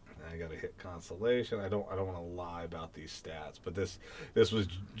 I got to hit consolation. I don't want to lie about these stats, but this was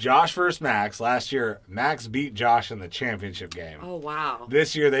Josh versus Max. Last year, Max beat Josh in the championship game. Oh, wow.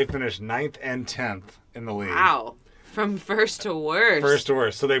 This year, they finished 9th and 10th in the league. Wow. From first to worst. First to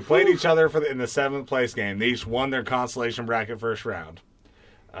worst. So they played each other in the 7th place game. They each won their consolation bracket first round.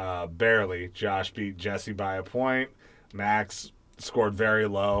 Barely. Josh beat Jesse by a point. Max scored very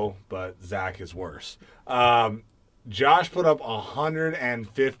low, but Zach is worse. Josh put up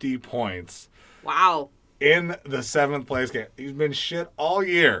 150 points Wow. in the 7th place game. He's been shit all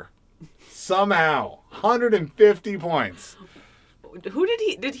year. Somehow. 150 points. Who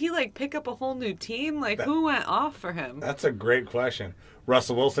did he like pick up a whole new team? Like who went off for him? That's a great question.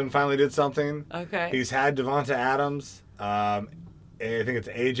 Russell Wilson finally did something. Okay. He's had Devonta Adams. I think it's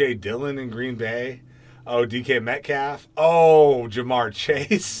A.J. Dillon in Green Bay. Oh, DK Metcalf. Oh, Jamar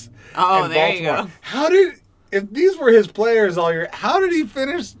Chase. Oh, and there you Baltimore. go. If these were his players all year, how did he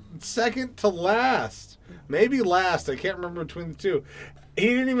finish second to last? Maybe last. I can't remember between the two. He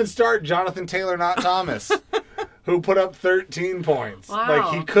didn't even start Jonathan Taylor, not Thomas, who put up 13 points. Wow.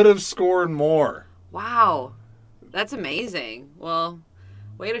 Like, he could have scored more. Wow. That's amazing. Well,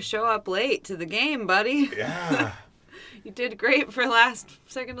 way to show up late to the game, buddy. Yeah. You did great for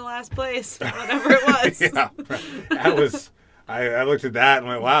second to last place, whatever it was. Yeah. That was, I looked at that and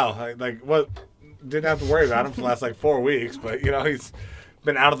went, wow. What? Didn't have to worry about him for the last 4 weeks, but he's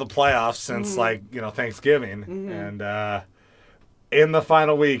been out of the playoffs since Thanksgiving, and in the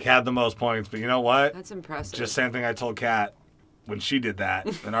final week had the most points. But you know what? That's impressive. Just same thing I told Kat when she did that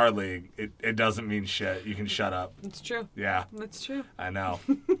in our league. It doesn't mean shit. You can shut up. It's true. Yeah, That's true. I know.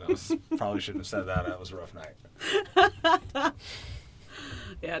 Probably shouldn't have said that. That was a rough night.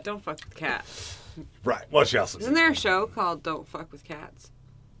 Yeah, don't fuck with cats. Right. Well, she also. Isn't there a show called Don't Fuck with Cats?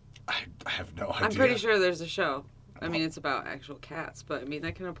 I have no idea. I'm pretty sure there's a show. I mean, it's about actual cats, but I mean,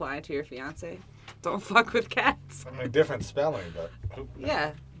 that can apply to your fiance. Don't fuck with cats. I mean, different spelling, but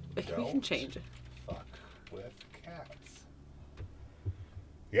Yeah, we Don't. can change it. fuck with cats.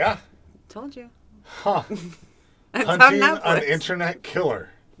 Yeah. Told you. Huh. It's on Hunting Netflix. an internet killer.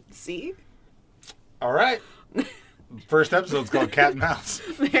 See? All right. First episode's called Cat and Mouse.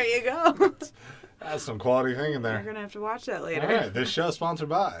 There you go. That's some quality thing in You're there. gonna have to watch that later. All right. This show is sponsored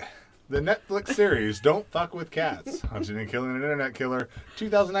by the Netflix series Don't Fuck with Cats. Hunting and Killing an Internet Killer.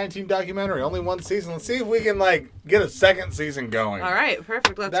 2019 documentary. Only 1 season. Let's see if we can get a second season going. All right,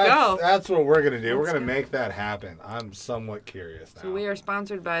 perfect. Let's go. That's what we're going to do. We're Let's going to go. make that happen. I'm somewhat curious now. So we are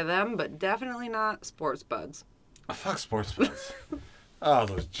sponsored by them, but definitely not Sports Buds. Oh, fuck sports buds. Oh,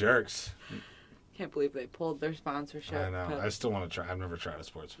 those jerks. Can't believe they pulled their sponsorship. I know. but I still want to try. I've never tried a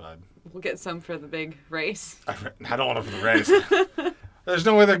sports bud. We'll get some for the big race. I don't want it for the race. There's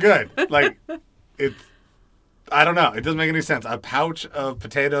no way they're good. I don't know. It doesn't make any sense. A pouch of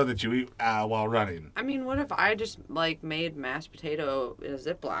potato that you eat while running. I mean, what if I just like made mashed potato in a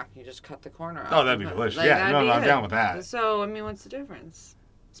Ziploc? You just cut the corner out. Oh, that'd be delicious. Like, Yeah, that'd no, be I'm good. down with that. So, I mean, what's the difference?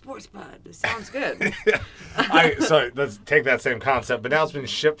 Sports Bud. It sounds good. So let's take that same concept, but now it's been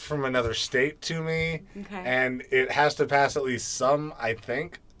shipped from another state to me, Okay. and it has to pass at least some, I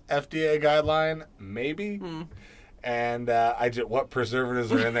think, FDA guideline, maybe. And what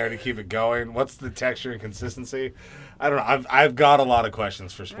preservatives are in there to keep it going? What's the texture and consistency? I don't know. I've got a lot of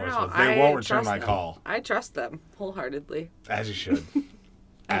questions for Sports Buds. They won't return my call. I trust them wholeheartedly. As you should.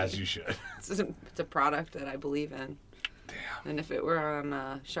 As you should. It's a product that I believe in. Damn. And if it were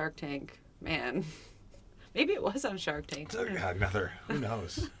on Shark Tank, man, maybe it was on Shark Tank. Another. Who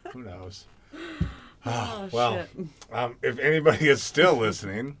knows? Who knows? Oh, Well, shit. if anybody is still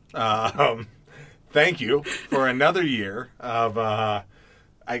listening, thank you for another year of. I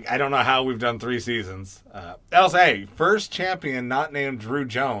don't know how we've done 3 seasons. Hey, first champion not named Drew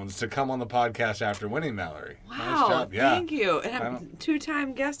Jones to come on the podcast after winning, Mallory. Wow, Nice job. Yeah. thank you. And I'm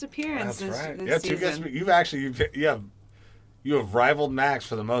 2-time guest appearance That's right. this 2 season. guests. You have rivaled Max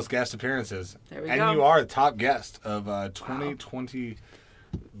for the most guest appearances. There we and go. you are the top guest of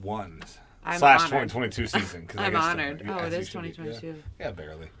 2021 I'm slash honored. 2022 season. 'Cause I I'm guess honored. yeah, Oh, as it you is should be. 2022. Yeah,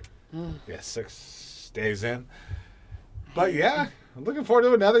 barely. Yeah, 6 days in. But yeah, I'm looking forward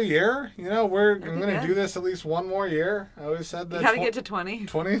to another year. You know, I'm be going to good. do this at least one more year. I always said that. You gotta get to 20.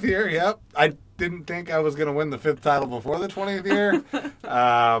 20th year, yep. I didn't think I was going to win the 5th title before the 20th year.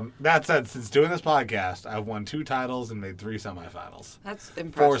 That said, since doing this podcast, I've won 2 titles and made 3 semifinals. That's 4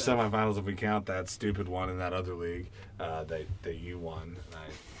 impressive. semifinals if we count that stupid one in that other league that you won.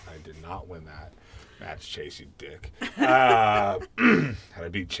 And I did not win that. Match Chase, you dick. Had I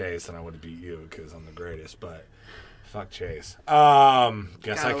beat Chase, then I would have beat you because I'm the greatest. But fuck Chase. Guess I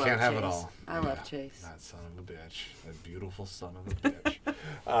Gotta love can't have it Chase. all. I love Chase. That son of a bitch. That beautiful son of a bitch.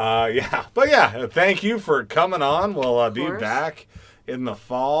 But yeah, thank you for coming on. We'll be course. back in the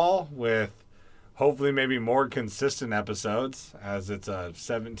fall with hopefully maybe more consistent episodes as it's a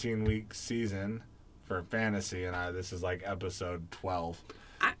 17-week season for fantasy, and this is like episode 12.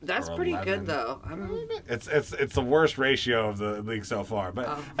 That's or pretty 11. good, though. It's the worst ratio of the league so far. But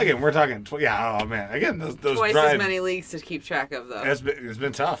Oh. again, we're talking. Oh man, again those Twice drives. as many leagues to keep track of, though. It's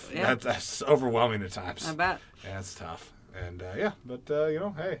been tough. Yeah. That's overwhelming at times. I bet. Yeah, it's tough. And but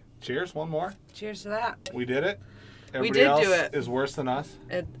hey, cheers, one more. Cheers to that. We did it. Everybody did else do it. is worse than us.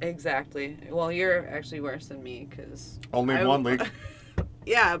 Exactly. Well, you're actually worse than me because Only one league.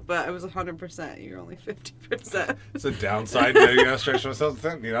 Yeah, but I was 100%. You're only 50%. It's a downside to stretch myself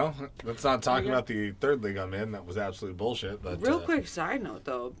thin. Let's not talk about the 3rd league I'm in. That was absolute bullshit. But Real quick side note,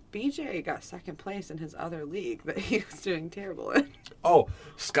 though, BJ got 2nd place in his other league that he was doing terrible in. Oh,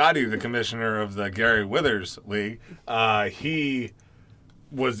 Scotty, the commissioner of the Gary Withers League, he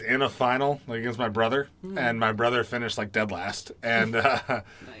was in a final against my brother, and my brother finished like dead last. And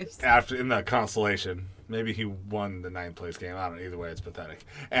Nice. after in the consolation, maybe he won the 9th place game. I don't know. Either way, it's pathetic.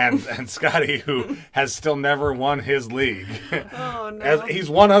 And Scotty, who has still never won his league, Oh, no. he's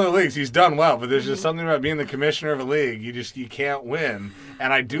won other leagues. He's done well, but there's just something about being the commissioner of a league. You can't win.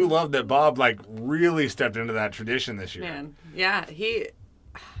 And I do love that Bob really stepped into that tradition this year. Man, yeah, he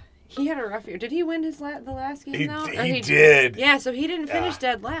had a rough year. Did he win the last game, though? Or He did. Yeah, so he didn't finish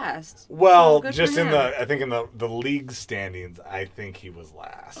dead last. Well, So good just for in him. I think in the league standings, I think he was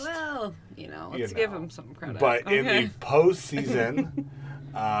last. Well, let's give him some credit. But in Okay. the postseason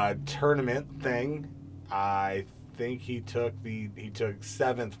tournament thing, I think he took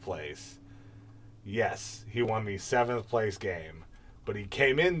 7th place. Yes, he won the 7th place game, but he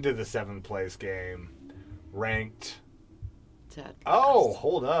came into the 7th place game ranked. Dead Oh, last.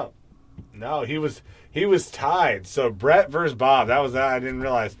 hold up. No, he was tied. So Brett versus Bob. That was that. I didn't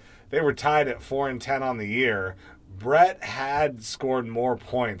realize they were tied at 4-10 on the year. Brett had scored more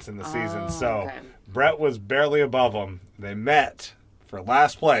points in the season, so okay. Brett was barely above him. They met for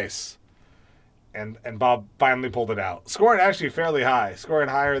last place, and Bob finally pulled it out. Scoring actually fairly high, scoring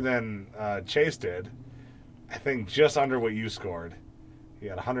higher than Chase did. I think just under what you scored. He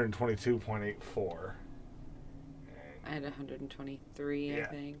had 122.84. I had 123, I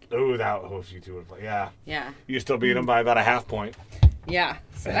think. Ooh, if you two would play. Yeah. Yeah. You still beat him by about a half point. Yeah.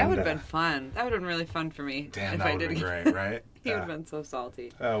 So that And, would have been fun. That would have been really fun for me. Damn, if that I would have did been get- great, right? He would have been so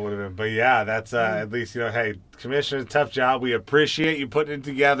salty. That would have been. But yeah, that's at least, hey, Commissioner, tough job. We appreciate you putting it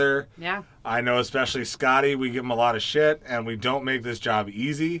together. Yeah. I know especially Scotty, we give him a lot of shit, and we don't make this job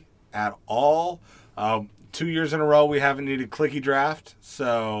easy at all. 2 years in a row, we haven't needed Clicky Draft,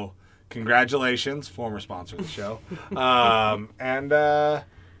 so congratulations, former sponsor of the show.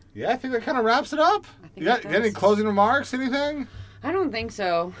 Yeah, I think that kind of wraps it up. You got any closing remarks? Anything? I don't think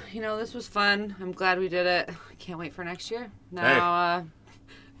so. This was fun. I'm glad we did it. I can't wait for next year. Now,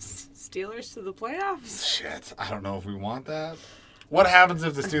 Steelers to the playoffs. Shit, I don't know if we want that. What happens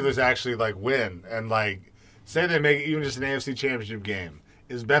if the Steelers actually win and say they make even just an AFC Championship game?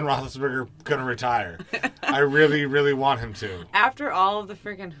 Is Ben Roethlisberger gonna retire? I really, really want him to. After all of the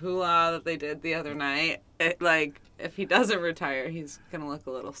freaking hula that they did the other night, if he doesn't retire, he's gonna look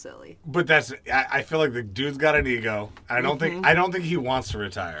a little silly. But I feel like the dude's got an ego. I don't think he wants to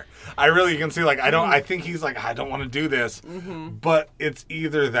retire. I really can see I think he's I don't want to do this. But it's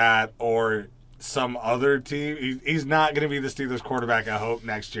either that or some other team. He's not going to be the Steelers quarterback, I hope,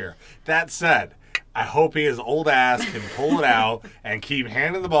 next year. That said, I hope his old ass can pull it out and keep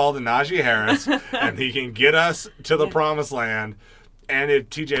handing the ball to Najee Harris, and he can get us to the promised land. And if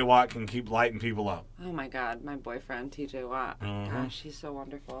TJ Watt can keep lighting people up. Oh my God, my boyfriend TJ Watt. Gosh, he's so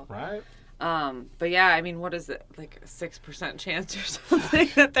wonderful. Right? But yeah, I mean, what is it? A 6% chance or something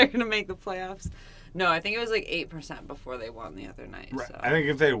that they're gonna make the playoffs? No, I think it was 8% before they won the other night. Right. So. I think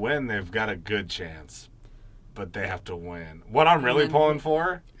if they win, they've got a good chance. But they have to win. What I'm really pulling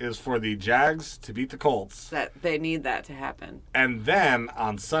for is for the Jags to beat the Colts. That they need that to happen. And then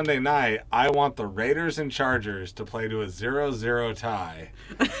on Sunday night, I want the Raiders and Chargers to play to a 0-0 tie,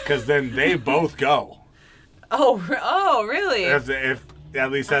 because then they both go. Oh, really? If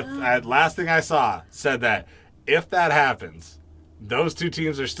at least that last thing I saw said that if that happens, those two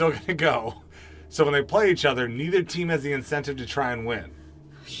teams are still going to go. So when they play each other, neither team has the incentive to try and win.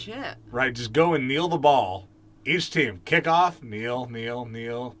 Shit. Right? Just go and kneel the ball. Each team, kick off, kneel, punch,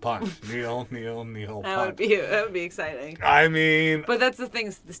 kneel, punch. That would be exciting. I mean... But that's the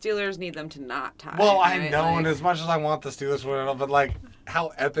thing, the Steelers need them to not tie. Well, right? I know, and as much as I want the Steelers to win, but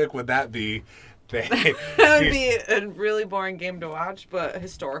how epic would that be? That would be a really boring game to watch, but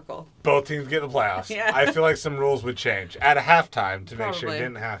historical. Both teams get in the playoffs. Yeah. I feel like some rules would change at a halftime to make sure it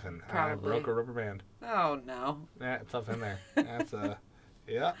didn't happen. Probably. I broke a rubber band. Oh, no. Yeah, it's up in there. That's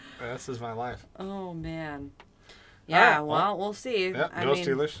yeah, this is my life. Oh, man. Yeah, right, well, we'll see. Yeah, go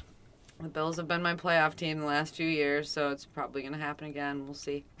Steelers. The Bills have been my playoff team the last few years, so it's probably going to happen again. We'll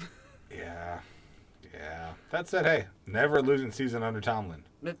see. Yeah. That said, hey, never a losing season under Tomlin.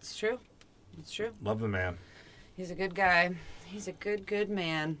 It's true. It's true. Love the man. He's a good guy. He's a good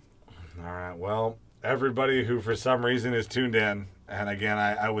man. All right. Well, everybody who for some reason is tuned in, and again,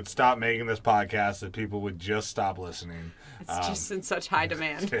 I would stop making this podcast if people would just stop listening. It's just in such high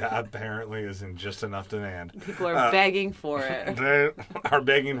demand. Yeah, apparently is in just enough demand. People are begging for it. They are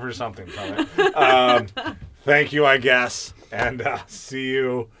begging for something from it. Thank you, I guess, and see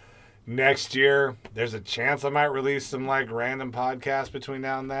you next year. There's a chance I might release some random podcasts between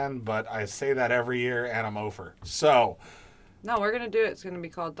now and then, but I say that every year and I'm over. So, no, we're gonna do it. It's gonna be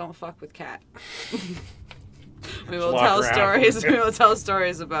called "Don't Fuck with Cat." We will tell stories. We will tell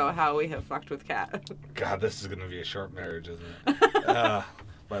stories about how we have fucked with Cat. God, this is gonna be a short marriage, isn't it?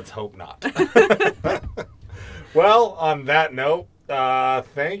 Let's hope not. Well, on that note.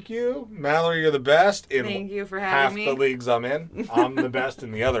 Thank you. Mallory, you're the best in Thank you for having me. Half the leagues I'm in. I'm the best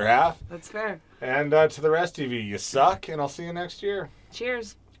in the other half. That's fair. And to the rest of you suck, and I'll see you next year.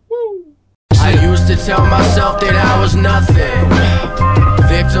 Cheers. Woo! I used to tell myself that I was nothing.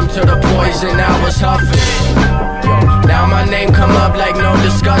 Victim to the poison I was huffing. Now my name come up like no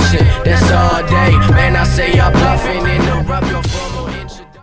discussion. That's all day. Man, I say you're bluffing. Interrupt your phone.